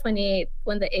 August 28th,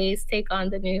 when the A's take on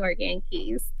the New York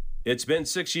Yankees. It's been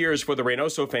 6 years for the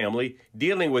Reynoso family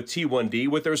dealing with T1D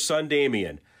with their son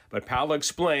Damien. But Paula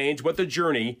explains what the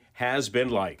journey has been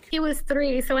like. He was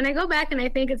 3, so when I go back and I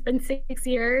think it's been 6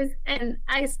 years, and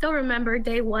I still remember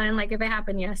day one, like if it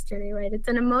happened yesterday, right? It's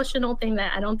an emotional thing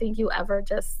that I don't think you ever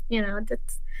just,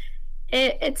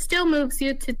 it still moves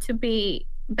you to be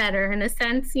better in a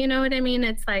sense, you know what I mean?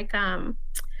 It's like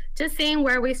just seeing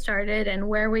where we started and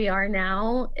where we are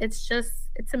now, it's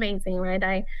amazing,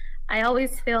 right? I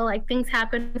always feel like things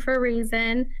happen for a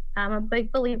reason. I'm a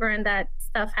big believer in that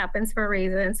stuff happens for a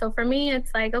reason. So for me,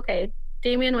 it's like, okay,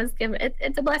 Damien was given,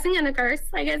 it's a blessing and a curse,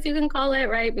 I guess you can call it,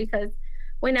 right? Because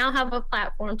we now have a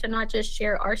platform to not just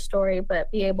share our story,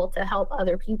 but be able to help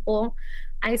other people.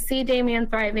 I see Damien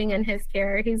thriving in his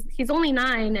care. He's only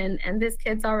 9, and this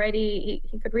kid's already,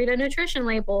 he could read a nutrition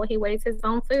label. He weighs his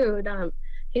own food.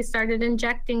 He started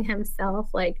injecting himself,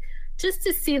 like, just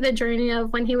to see the journey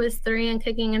of when he was 3 and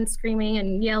kicking and screaming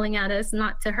and yelling at us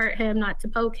not to hurt him, not to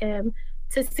poke him,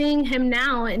 to seeing him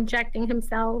now injecting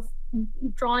himself,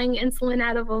 drawing insulin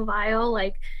out of a vial.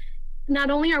 Like,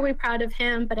 not only are we proud of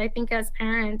him, but I think as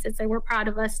parents, it's like we're proud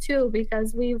of us too,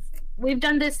 because we've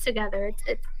done this together.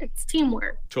 It's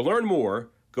teamwork. To learn more,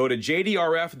 go to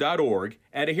jdrf.org,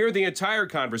 and to hear the entire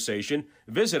conversation,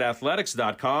 visit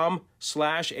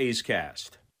athletics.com/AceCast.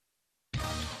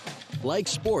 Like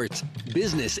sports,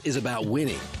 business is about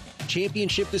winning.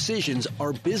 Championship decisions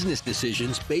are business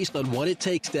decisions based on what it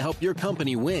takes to help your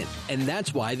company win. And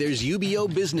that's why there's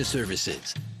UBO Business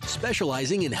Services,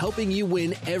 specializing in helping you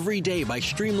win every day by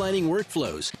streamlining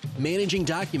workflows, managing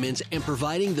documents, and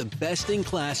providing the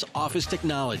best-in-class office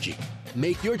technology.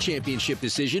 Make your championship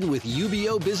decision with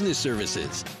UBO Business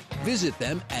Services. Visit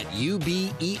them at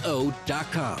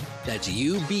ubeo.com. That's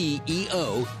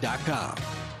ubeo.com.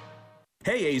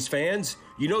 Hey, A's fans,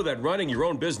 you know that running your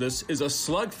own business is a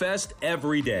slugfest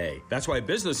every day. That's why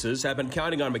businesses have been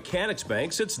counting on Mechanics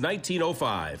Bank since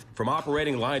 1905. From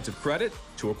operating lines of credit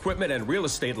to equipment and real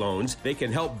estate loans, they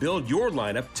can help build your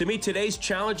lineup to meet today's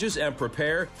challenges and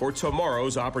prepare for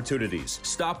tomorrow's opportunities.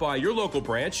 Stop by your local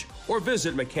branch or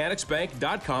visit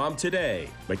mechanicsbank.com today.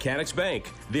 Mechanics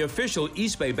Bank, the official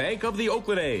East Bay Bank of the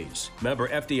Oakland A's. Member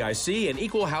FDIC and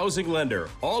equal housing lender.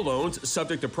 All loans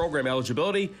subject to program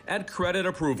eligibility and credit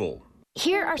approval.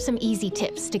 Here are some easy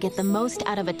tips to get the most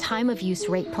out of a time of use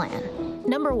rate plan.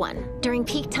 Number 1, during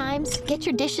peak times, get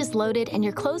your dishes loaded and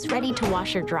your clothes ready to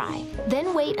wash or dry.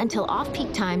 Then wait until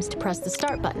off-peak times to press the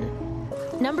start button.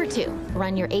 Number 2,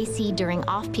 run your AC during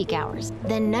off-peak hours,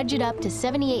 then nudge it up to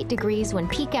 78 degrees when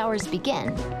peak hours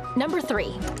begin. Number 3,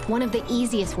 one of the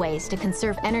easiest ways to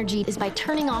conserve energy is by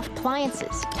turning off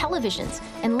appliances, televisions,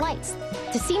 and lights.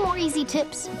 To see more easy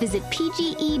tips, visit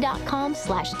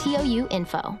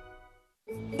pge.com/TOUinfo.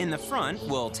 In the front,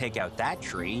 we'll take out that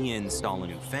tree, install a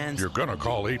new fence. You're gonna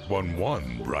call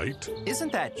 811, right?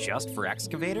 Isn't that just for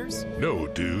excavators? No,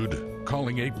 dude.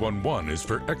 Calling 811 is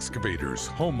for excavators,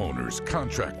 homeowners,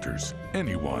 contractors,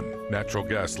 anyone. Natural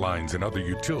gas lines and other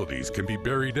utilities can be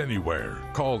buried anywhere.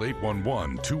 Call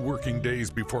 811 2 working days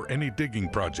before any digging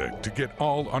project to get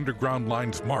all underground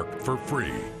lines marked for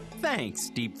free. Thanks,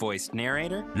 deep-voiced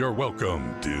narrator. You're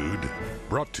welcome, dude.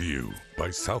 Brought to you by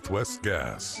Southwest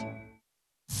Gas.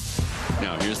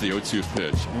 Now here's the 0-2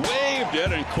 pitch. Waved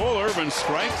it, and Cole Irvin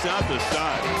strikes out the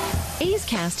side. A's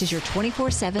Cast is your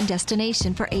 24/7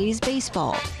 destination for A's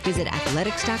baseball. Visit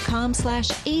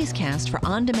athletics.com/A's Cast for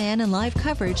on-demand and live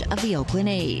coverage of the Oakland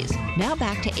A's. Now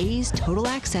back to A's Total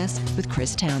Access with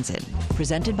Chris Townsend.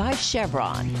 Presented by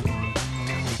Chevron.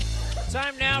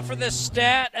 Time now for the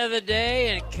stat of the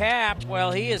day. And Cap,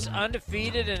 well, he is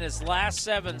undefeated in his last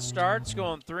 7 starts,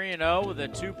 going 3-0 with a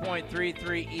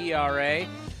 2.33 ERA.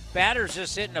 Batter's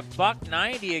just hitting a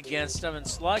 $190 against him and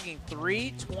slugging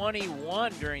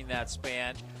 .321 during that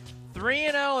span.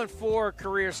 3-0 and 4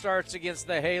 career starts against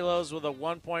the Halos with a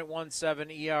 1.17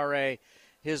 ERA,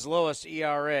 his lowest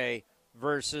ERA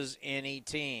versus any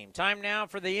team. Time now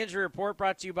for the injury report,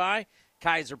 brought to you by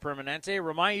Kaiser Permanente.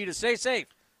 Remind you to stay safe,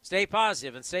 stay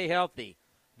positive, and stay healthy.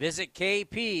 Visit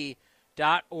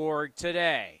kp.org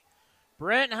today.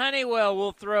 Brent Honeywell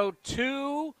will throw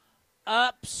 2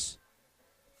 ups,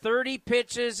 30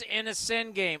 pitches in a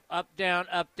Sin game. Up, down,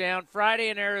 Friday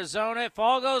in Arizona. If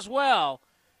all goes well,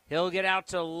 he'll get out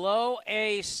to Low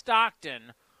A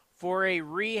Stockton for a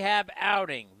rehab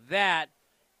outing. That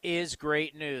is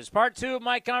great news. Part 2 of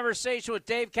my conversation with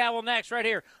Dave Cavell next, right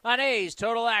here on A's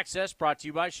Total Access, brought to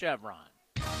you by Chevron.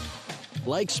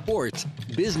 Like sports,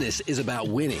 business is about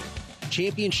winning.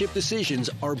 Championship decisions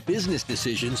are business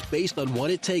decisions based on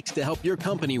what it takes to help your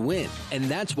company win. And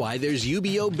that's why there's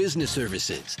UBO Business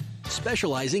Services,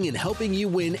 specializing in helping you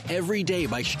win every day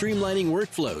by streamlining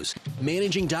workflows,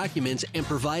 managing documents, and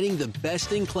providing the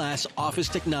best-in-class office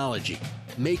technology.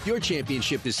 Make your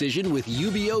championship decision with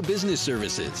UBO Business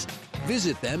Services.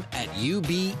 Visit them at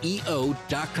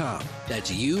ubeo.com.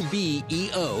 That's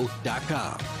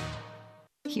ubeo.com.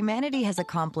 Humanity has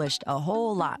accomplished a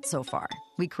whole lot so far.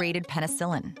 We created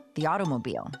penicillin, the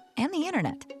automobile, and the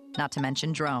internet, not to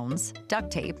mention drones,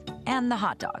 duct tape, and the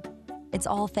hot dog. It's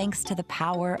all thanks to the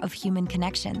power of human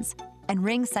connections. And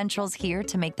Ring Central's here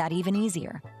to make that even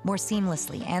easier, more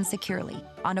seamlessly and securely,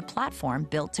 on a platform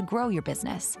built to grow your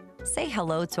business. Say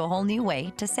hello to a whole new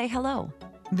way to say hello.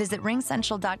 Visit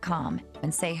ringcentral.com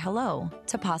and say hello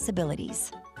to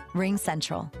possibilities. Ring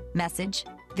Central. Message,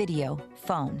 video,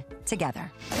 phone, together.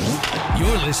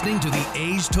 You're listening to the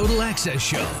A's Total Access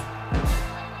Show.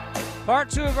 Part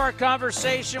 2 of our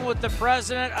conversation with the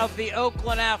president of the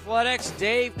Oakland Athletics,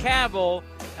 Dave Cavell,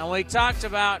 and we talked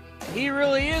about he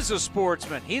really is a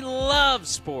sportsman. He loves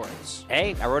sports.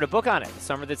 Hey, I wrote a book on it, The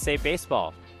Summer That Saved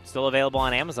Baseball. Still available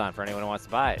on Amazon for anyone who wants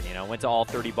to buy it. You know, went to all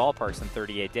 30 ballparks in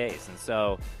 38 days. And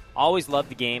so always loved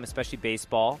the game, especially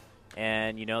baseball.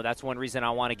 And, you know, that's one reason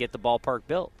I want to get the ballpark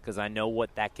built, because I know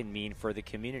what that can mean for the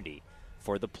community,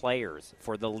 for the players,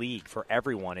 for the league, for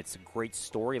everyone. It's a great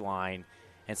storyline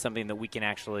and something that we can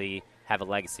actually have a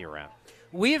legacy around.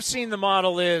 We have seen the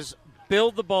model is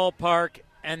build the ballpark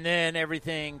and then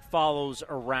everything follows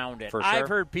around it. For sure. I've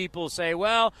heard people say,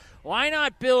 well, why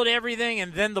not build everything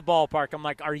and then the ballpark? I'm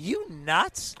like, are you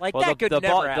nuts? Like, well, that could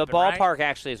never happen, the ballpark right?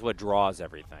 actually is what draws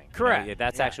everything. Correct. You know,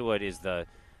 that's actually what is the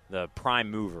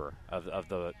prime mover of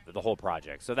the whole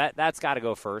project. So that's got to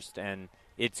go first, and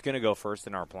it's going to go first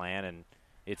in our plan, and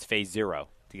it's phase 0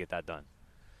 to get that done.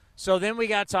 So then we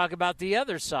got to talk about the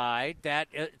other side, that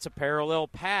it's a parallel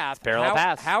path.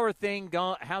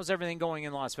 How's everything going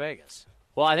in Las Vegas?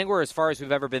 Well, I think we're as far as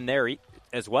we've ever been there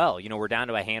as well. You know, we're down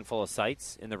to a handful of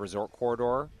sites in the resort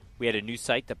corridor. We had a new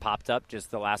site that popped up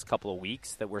just the last couple of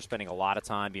weeks that we're spending a lot of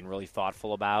time being really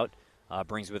thoughtful about.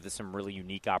 Brings with it some really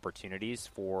unique opportunities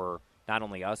for not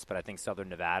only us, but I think Southern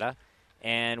Nevada.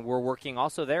 And we're working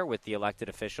also there with the elected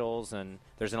officials, and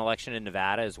there's an election in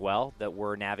Nevada as well that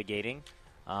we're navigating.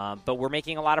 But we're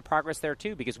making a lot of progress there,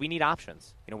 too, because we need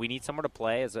options. You know, we need somewhere to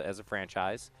play as a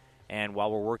franchise. And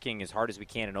while we're working as hard as we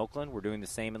can in Oakland, we're doing the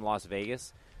same in Las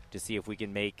Vegas to see if we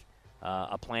can make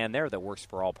a plan there that works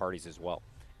for all parties as well.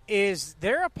 Is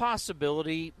there a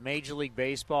possibility Major League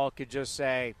Baseball could just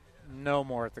say, no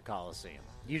more at the Coliseum?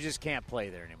 You just can't play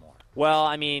there anymore. Well,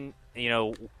 I mean, you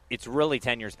know, it's really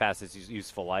 10 years past its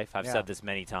useful life. I've said this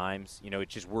many times. You know,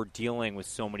 it's just we're dealing with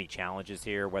so many challenges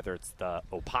here, whether it's the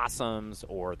opossums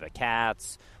or the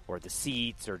cats or the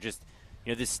seats or just,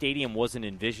 you know, this stadium wasn't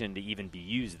envisioned to even be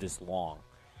used this long.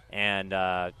 And,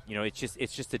 you know, it's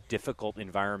just a difficult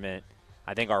environment.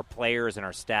 I think our players and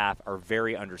our staff are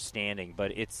very understanding,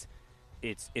 but it's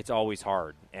always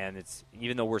hard. And it's,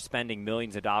 even though we're spending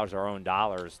millions of dollars, our own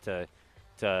dollars, to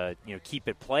you know, keep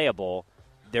it playable,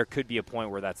 there could be a point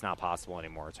where that's not possible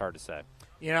anymore. It's hard to say.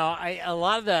 You know, a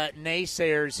lot of the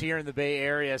naysayers here in the Bay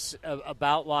Area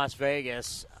about Las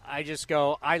Vegas, I just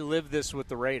go, I live this with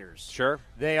the Raiders. Sure.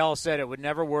 They all said it would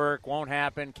never work, won't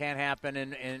happen, can't happen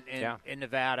in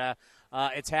Nevada.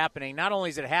 it's happening. Not only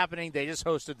is it happening, they just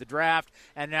hosted the draft,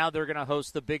 and now they're going to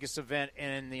host the biggest event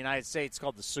in the United States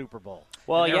called the Super Bowl.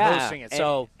 Well, and they're hosting it.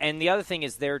 And the other thing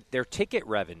is their ticket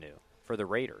revenue for the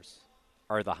Raiders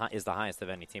is the highest of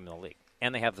any team in the league,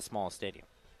 and they have the smallest stadium.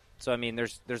 So, I mean,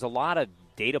 there's a lot of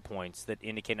data points that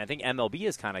indicate, and I think MLB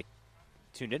is kind of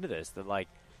tuned into this, that like,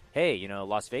 hey, you know,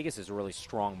 Las Vegas is a really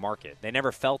strong market. They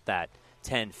never felt that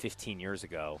 10, 15 years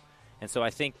ago. And so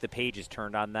I think the page is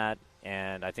turned on that,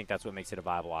 and I think that's what makes it a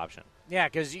viable option. Yeah,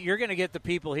 because you're going to get the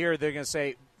people here, they're going to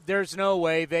say, there's no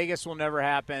way, Vegas will never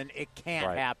happen, it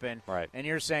can't happen. Right. And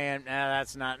you're saying,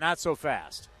 that's not so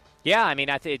fast. Yeah, I mean,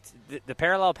 I think the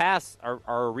parallel paths are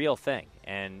a real thing.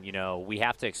 And, you know, we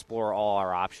have to explore all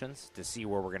our options to see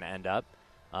where we're going to end up.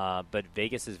 But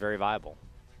Vegas is very viable.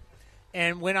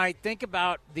 And when I think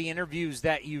about the interviews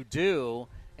that you do,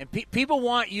 and people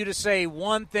want you to say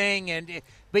one thing,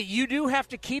 but you do have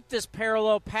to keep this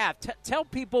parallel path. Tell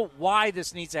people why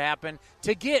this needs to happen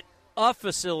to get a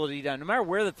facility done, no matter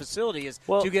where the facility is,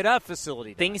 to get a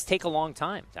facility done. Things take a long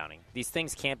time, Townie. These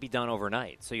things can't be done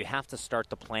overnight. So you have to start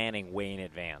the planning way in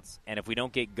advance. And if we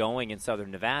don't get going in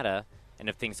Southern Nevada, and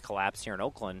if things collapse here in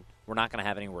Oakland, we're not going to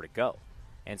have anywhere to go.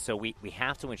 And so we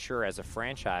have to ensure as a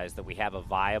franchise that we have a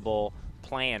viable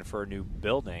plan for a new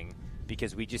building,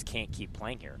 because we just can't keep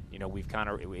playing here. You know,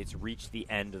 it's reached the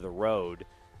end of the road.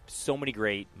 So many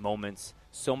great moments,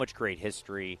 so much great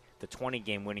history, the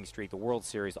 20-game winning streak, the World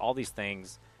Series, all these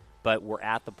things, but we're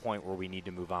at the point where we need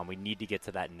to move on. We need to get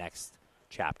to that next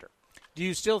chapter. Do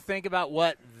you still think about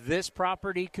what this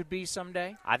property could be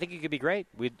someday? I think it could be great.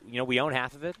 We own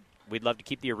half of it. We'd love to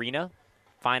keep the arena,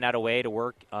 find out a way to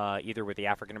work either with the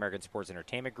African American Sports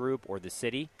Entertainment Group or the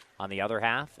city on the other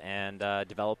half, and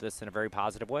develop this in a very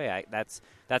positive way. That's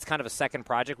kind of a second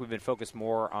project. We've been focused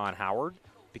more on Howard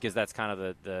because that's kind of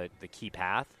the key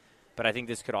path. But I think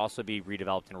this could also be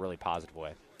redeveloped in a really positive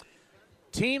way.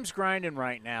 Team's grinding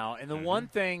right now, and the one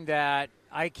thing that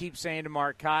I keep saying to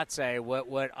Mark Kotze,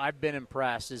 what I've been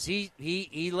impressed is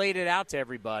he laid it out to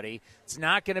everybody. It's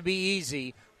not going to be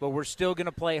easy, but we're still going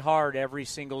to play hard every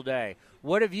single day.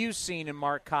 What have you seen in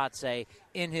Mark Kotze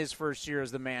in his first year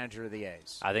as the manager of the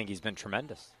A's? I think he's been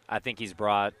tremendous. I think he's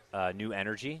brought new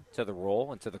energy to the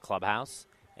role and to the clubhouse,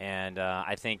 and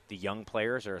I think the young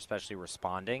players are especially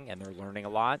responding, and they're learning a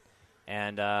lot,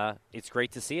 and it's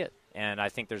great to see it. And I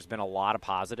think there's been a lot of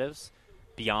positives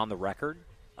beyond the record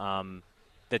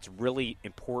that's really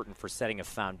important for setting a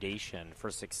foundation for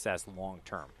success long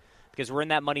term. Because we're in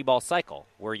that Moneyball cycle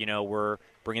where, you know, we're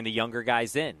bringing the younger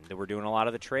guys in, that we're doing a lot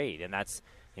of the trade. And that's,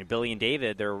 you know, Billy and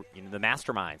David, they're, you know, the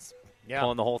masterminds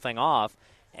pulling the whole thing off.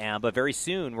 But very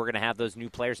soon we're going to have those new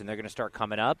players, and they're going to start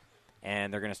coming up,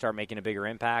 and they're going to start making a bigger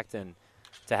impact. And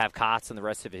to have Kotz and the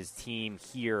rest of his team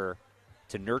here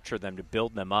to nurture them, to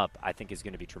build them up, I think is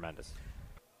going to be tremendous.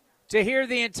 To hear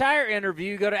the entire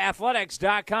interview, go to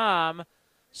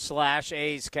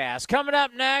athletics.com/A'sCast. Coming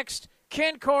up next,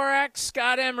 Ken Korak,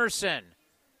 Scott Emerson,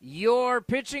 your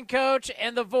pitching coach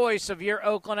and the voice of your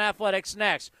Oakland Athletics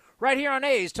next, right here on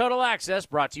A's Total Access,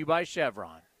 brought to you by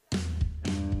Chevron.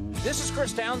 This is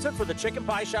Chris Townsend for the Chicken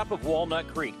Pie Shop of Walnut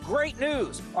Creek. Great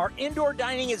news! Our indoor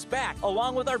dining is back,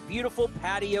 along with our beautiful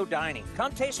patio dining.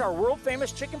 Come taste our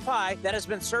world-famous chicken pie that has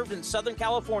been served in Southern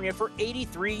California for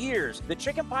 83 years. The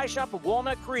Chicken Pie Shop of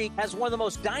Walnut Creek has one of the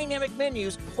most dynamic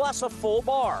menus, plus a full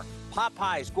bar. Pot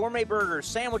pies, gourmet burgers,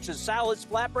 sandwiches, salads,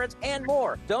 flatbreads, and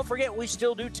more. Don't forget, we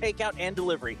still do takeout and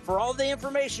delivery. For all the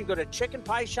information, go to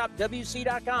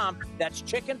chickenpieshopwc.com. That's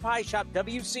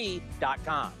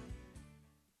chickenpieshopwc.com.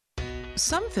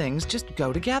 Some things just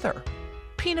go together.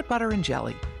 Peanut butter and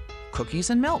jelly, cookies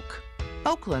and milk,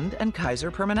 Oakland and Kaiser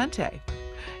Permanente.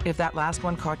 If that last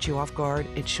one caught you off guard,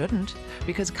 it shouldn't,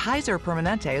 because Kaiser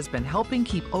Permanente has been helping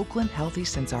keep Oakland healthy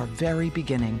since our very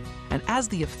beginning. And as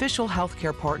the official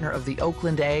healthcare partner of the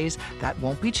Oakland A's, that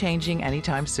won't be changing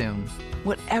anytime soon.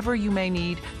 Whatever you may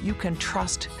need, you can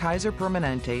trust Kaiser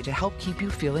Permanente to help keep you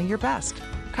feeling your best.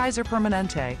 Kaiser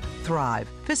Permanente. Thrive.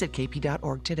 Visit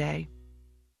kp.org today.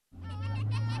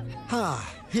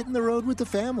 Hitting the road with the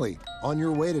family. On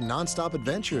your way to nonstop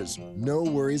adventures. No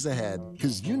worries ahead,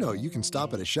 because you know you can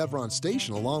stop at a Chevron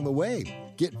station along the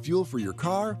way. Get fuel for your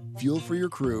car, fuel for your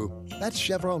crew. That's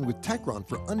Chevron with Techron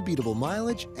for unbeatable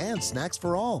mileage and snacks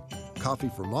for all. Coffee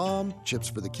for mom, chips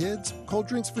for the kids, cold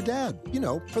drinks for dad. You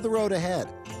know, for the road ahead.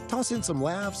 Toss in some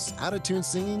laughs, out-of-tune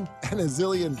singing, and a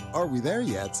zillion "Are we there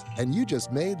yet?" And you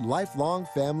just made lifelong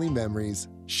family memories.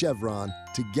 Chevron,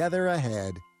 together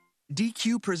ahead.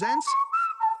 DQ presents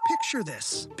Picture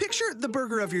this. Picture the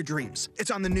burger of your dreams.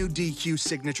 It's on the new DQ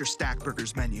Signature Stack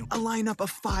Burgers menu. A lineup of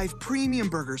 5 premium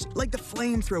burgers like the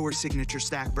Flamethrower Signature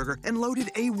Stack Burger and Loaded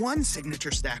A1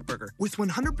 Signature Stack Burger with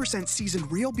 100%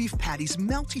 seasoned real beef patties,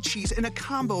 melty cheese, and a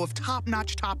combo of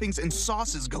top-notch toppings and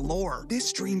sauces galore.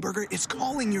 This dream burger is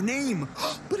calling your name.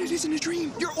 But it isn't a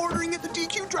dream. You're ordering at the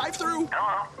DQ drive-thru.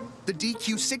 Hello. The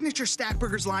DQ Signature Stack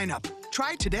Burgers lineup.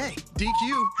 Try it today.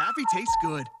 DQ. Happy tastes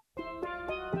good.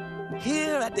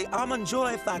 Here at the Almond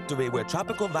Joy Factory, where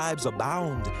tropical vibes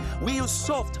abound, we use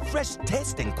soft,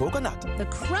 fresh-tasting coconut. The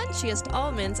crunchiest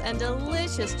almonds and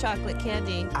delicious chocolate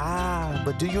candy. Ah,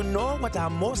 but do you know what our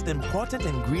most important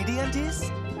ingredient is?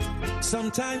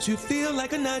 Sometimes you feel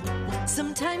like a nut.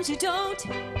 Sometimes you don't.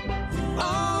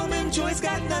 Almond Joy's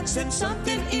got nuts and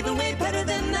something even way better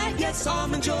than that. Yes,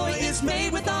 Almond Joy is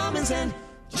made with almonds and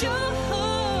joy.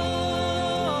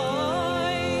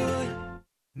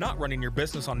 Not running your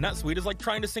business on NetSuite is like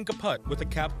trying to sink a putt with a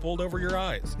cap pulled over your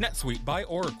eyes. NetSuite by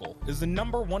Oracle is the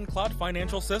 #1 cloud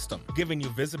financial system, giving you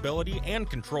visibility and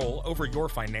control over your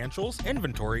financials,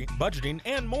 inventory, budgeting,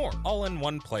 and more, all in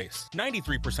one place.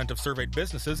 93% of surveyed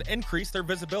businesses increase their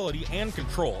visibility and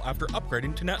control after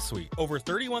upgrading to NetSuite. Over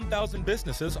 31,000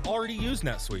 businesses already use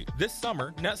NetSuite. This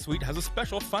summer, NetSuite has a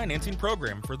special financing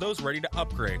program for those ready to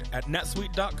upgrade at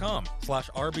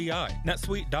netsuite.com/RBI.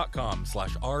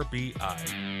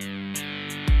 netsuite.com/RBI.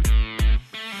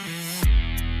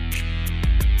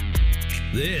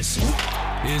 This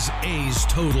is A's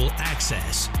Total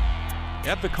Access.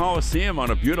 At the Coliseum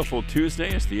on a beautiful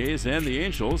Tuesday, it's the A's and the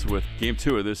Angels with Game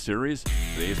 2 of this series.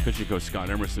 The A's pitching coach Scott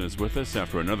Emerson is with us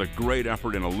after another great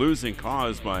effort in a losing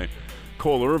cause by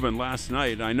Cole Irvin last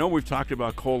night. I know we've talked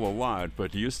about Cole a lot,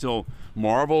 but do you still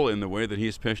marvel in the way that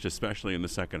he's pitched, especially in the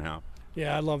second half?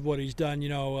 Yeah, I love what he's done.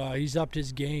 He's upped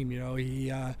his game.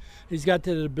 He's got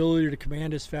that ability to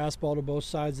command his fastball to both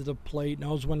sides of the plate,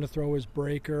 knows when to throw his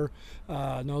breaker,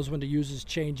 knows when to use his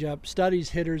changeup, studies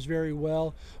hitters very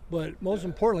well. But most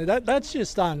importantly, that's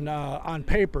just on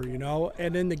paper,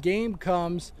 And then the game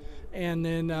comes, and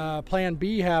then plan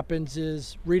B happens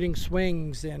is reading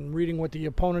swings and reading what the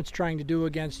opponent's trying to do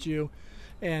against you.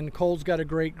 And Cole's got a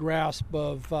great grasp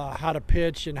of how to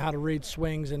pitch and how to read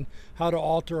swings and how to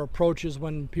alter approaches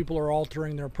when people are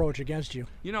altering their approach against you.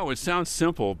 It sounds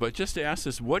simple, but just to ask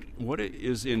this, what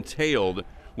is entailed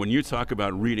when you talk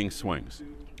about reading swings?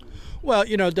 Well,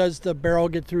 does the barrel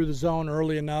get through the zone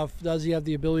early enough? Does he have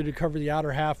the ability to cover the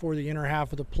outer half or the inner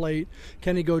half of the plate?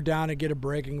 Can he go down and get a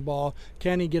breaking ball?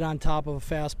 Can he get on top of a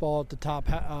fastball at the top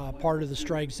part of the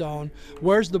strike zone?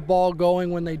 Where's the ball going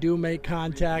when they do make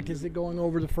contact? Is it going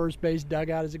over the first base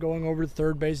dugout? Is it going over the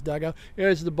third base dugout?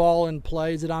 Is the ball in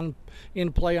play? Is it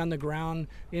in play on the ground,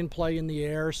 in play in the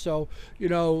air? So,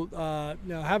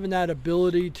 having that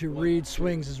ability to read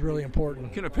swings is really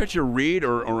important. Can a pitcher read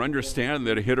or understand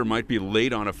that a hitter might be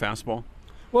late on a fastball?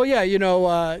 Well, yeah, you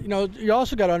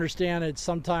also got to understand that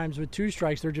sometimes with 2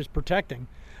 strikes they're just protecting,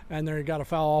 and they've got to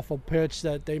foul off a pitch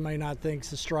that they may not think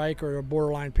is a strike or a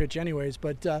borderline pitch anyways.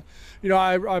 But I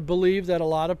believe that a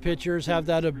lot of pitchers have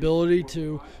that ability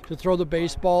to throw the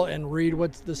baseball and read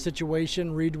what's the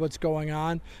situation, read what's going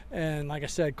on, and like I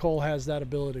said, Cole has that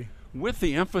ability. With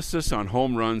the emphasis on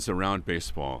home runs around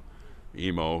baseball,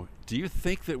 Emo, do you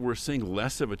think that we're seeing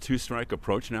less of a 2-strike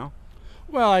approach now?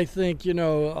 Well, I think, a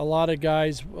lot of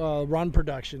guys run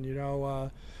production,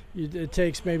 it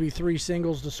takes maybe 3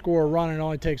 singles to score a run, and it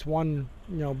only takes 1,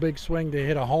 big swing to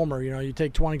hit a homer. You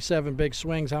take 27 big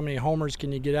swings, how many homers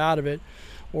can you get out of it?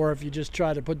 Or if you just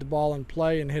try to put the ball in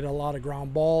play and hit a lot of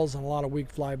ground balls and a lot of weak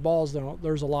fly balls, then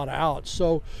there's a lot of outs.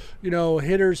 So,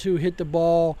 hitters who hit the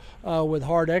ball with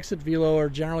hard exit velo are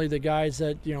generally the guys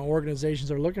that, organizations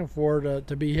are looking for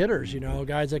to be hitters,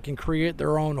 guys that can create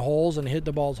their own holes and hit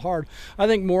the balls hard. I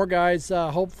think more guys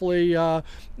hopefully are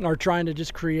trying to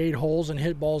just create holes and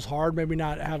hit balls hard, maybe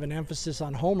not have an emphasis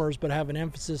on homers, but have an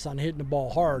emphasis on hitting the ball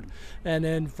hard. And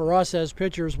then for us as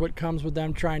pitchers, what comes with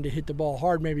them trying to hit the ball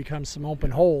hard maybe comes some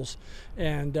open holes.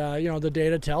 And the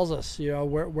data tells us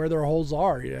where their holes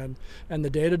are, and the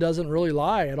data doesn't really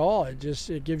lie at all.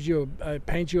 It gives you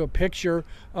paints you a picture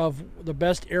of the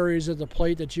best areas of the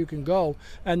plate that you can go,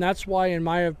 and that's why, in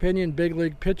my opinion, big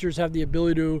league pitchers have the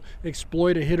ability to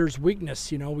exploit a hitter's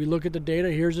weakness. We look at the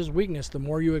data. Here's his weakness. The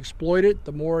more you exploit it,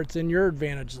 the more it's in your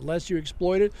advantage. The less you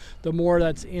exploit it, the more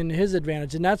that's in his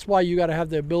advantage, and that's why you got to have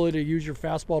the ability to use your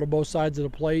fastball to both sides of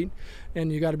the plate,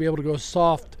 and you got to be able to go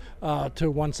soft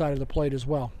to one side of the plate as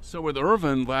well. So with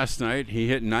Irvin last night, he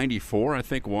hit 94, I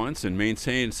think, once, and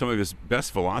maintained some of his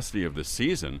best velocity of the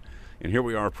season. And here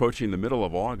we are approaching the middle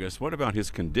of August. What about his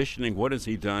conditioning? What has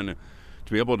he done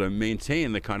to be able to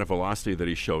maintain the kind of velocity that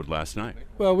he showed last night?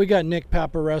 Well, we got Nick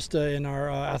Paparesta in our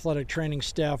athletic training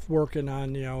staff working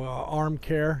on, arm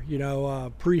care,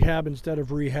 prehab instead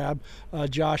of rehab.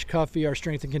 Josh Cuffey, our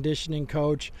strength and conditioning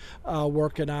coach,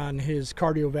 working on his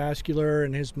cardiovascular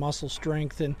and his muscle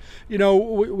strength. And,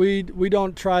 we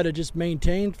don't try to just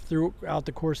maintain throughout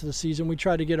the course of the season. We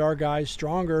try to get our guys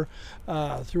stronger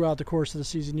throughout the course of the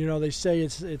season. They say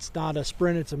it's not a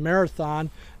sprint, it's a marathon.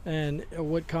 And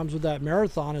what comes with that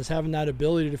marathon is having that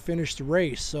ability to finish the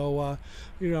race. So,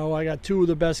 I got two of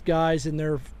the best guys in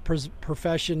their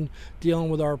profession dealing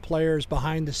with our players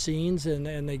behind the scenes,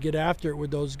 and they get after it with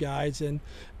those guys. And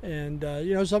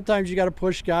sometimes you got to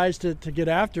push guys to get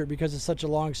after it because it's such a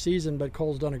long season, but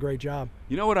Cole's done a great job.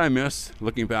 You know what I miss,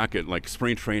 looking back at like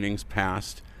spring trainings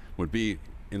past, would be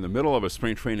in the middle of a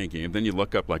spring training game, then you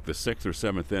look up like the 6th or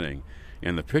 7th inning,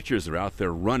 and the pitchers are out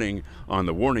there running on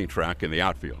the warning track in the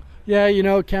outfield.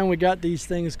 Yeah, Ken, we got these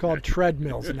things called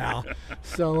treadmills now,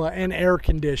 so and air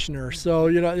conditioner. So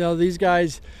these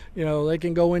guys, they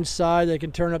can go inside, they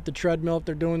can turn up the treadmill if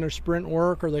they're doing their sprint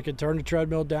work, or they can turn the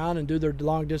treadmill down and do their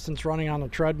long distance running on the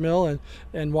treadmill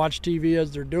and watch TV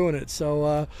as they're doing it.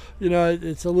 So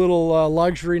it's a little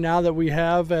luxury now that we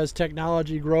have as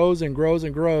technology grows and grows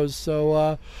and grows.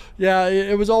 So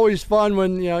it was always fun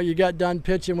when you got done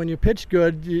pitching. When you pitched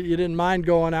good, you didn't mind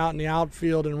going out in the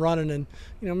outfield and running and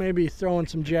maybe throwing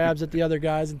some jabs at the other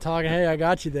guys and talking, hey, I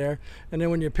got you there. And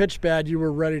then when you pitched bad, you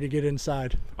were ready to get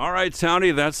inside. All right,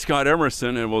 Townie, that's Scott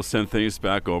Emerson, and we'll send things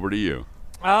back over to you.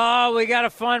 Oh, we got a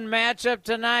fun matchup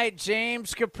tonight.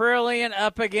 James Caprillion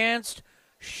up against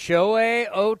Shohei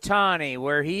Ohtani,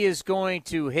 where he is going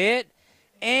to hit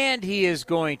and he is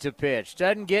going to pitch.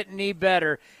 Doesn't get any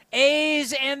better.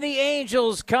 A's and the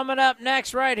Angels coming up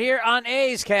next right here on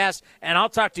A's Cast, and I'll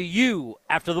talk to you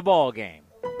after the ball game.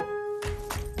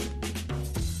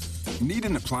 Need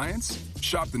an appliance?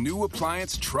 Shop the new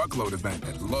appliance truckload event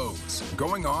at Lowe's,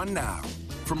 going on now.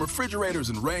 From refrigerators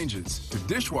and ranges to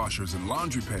dishwashers and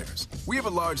laundry pairs, we have a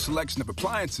large selection of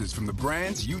appliances from the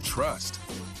brands you trust.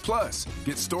 Plus,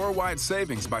 get store-wide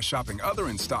savings by shopping other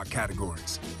in-stock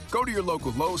categories. Go to your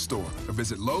local Lowe's store or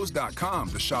visit Lowes.com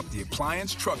to shop the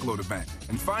appliance truckload event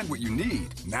and find what you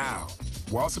need now.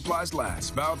 While supplies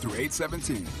last, valid through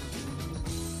 8/17.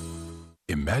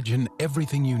 Imagine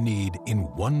everything you need in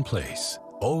one place,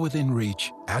 all within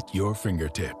reach at your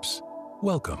fingertips.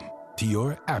 Welcome to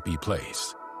your Appy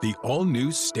Place, the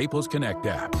all-new Staples Connect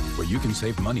app, where you can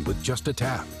save money with just a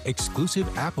tap. Exclusive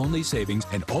app-only savings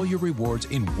and all your rewards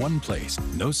in one place.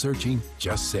 No searching,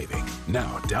 just saving.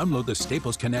 Now, download the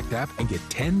Staples Connect app and get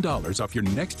 $10 off your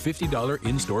next $50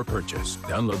 in-store purchase.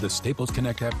 Download the Staples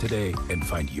Connect app today and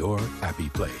find your Appy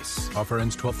Place. Offer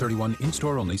ends 12/31,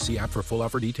 in-store only. See app for full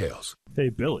offer details. Hey,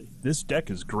 Billy, this deck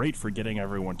is great for getting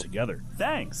everyone together.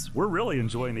 Thanks. We're really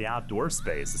enjoying the outdoor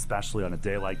space, especially on a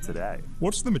day like today.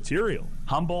 What's the material?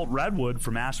 Humboldt Redwood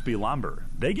from Ashby Lumber.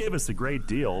 They gave us a great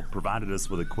deal, provided us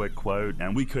with a quick quote,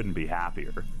 and we couldn't be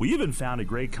happier. We even found a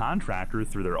great contractor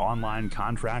through their online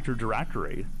contractor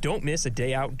directory. Don't miss a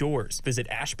day outdoors. Visit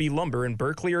Ashby Lumber in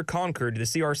Berkeley or Concord to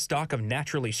see our stock of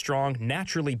naturally strong,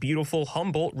 naturally beautiful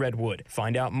Humboldt Redwood.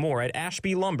 Find out more at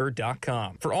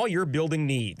ashbylumber.com for all your building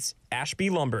needs. Ashby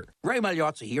Lumber. Ray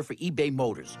Magliozzi here for eBay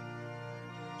Motors.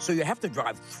 So you have to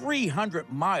drive 300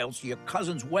 miles to your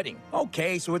cousin's wedding.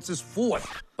 Okay, so it's his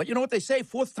fourth. But you know what they say,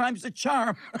 fourth time's the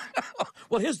charm.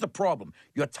 Well, here's the problem.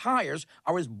 Your tires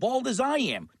are as bald as I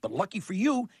am. But lucky for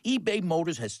you, eBay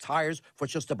Motors has tires for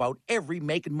just about every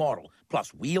make and model.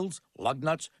 Plus wheels, lug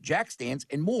nuts, jack stands,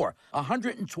 and more.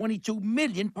 122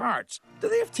 million parts. Do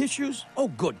they have tissues? Oh,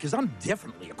 good, because I'm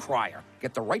definitely a crier.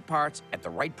 Get the right parts at the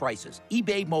right prices.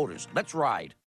 eBay Motors. Let's ride.